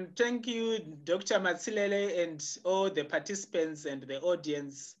 everyone. Thank you, Dr. Matsilele, and all the participants and the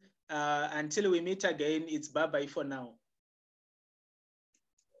audience. Until we meet again, it's bye-bye for now.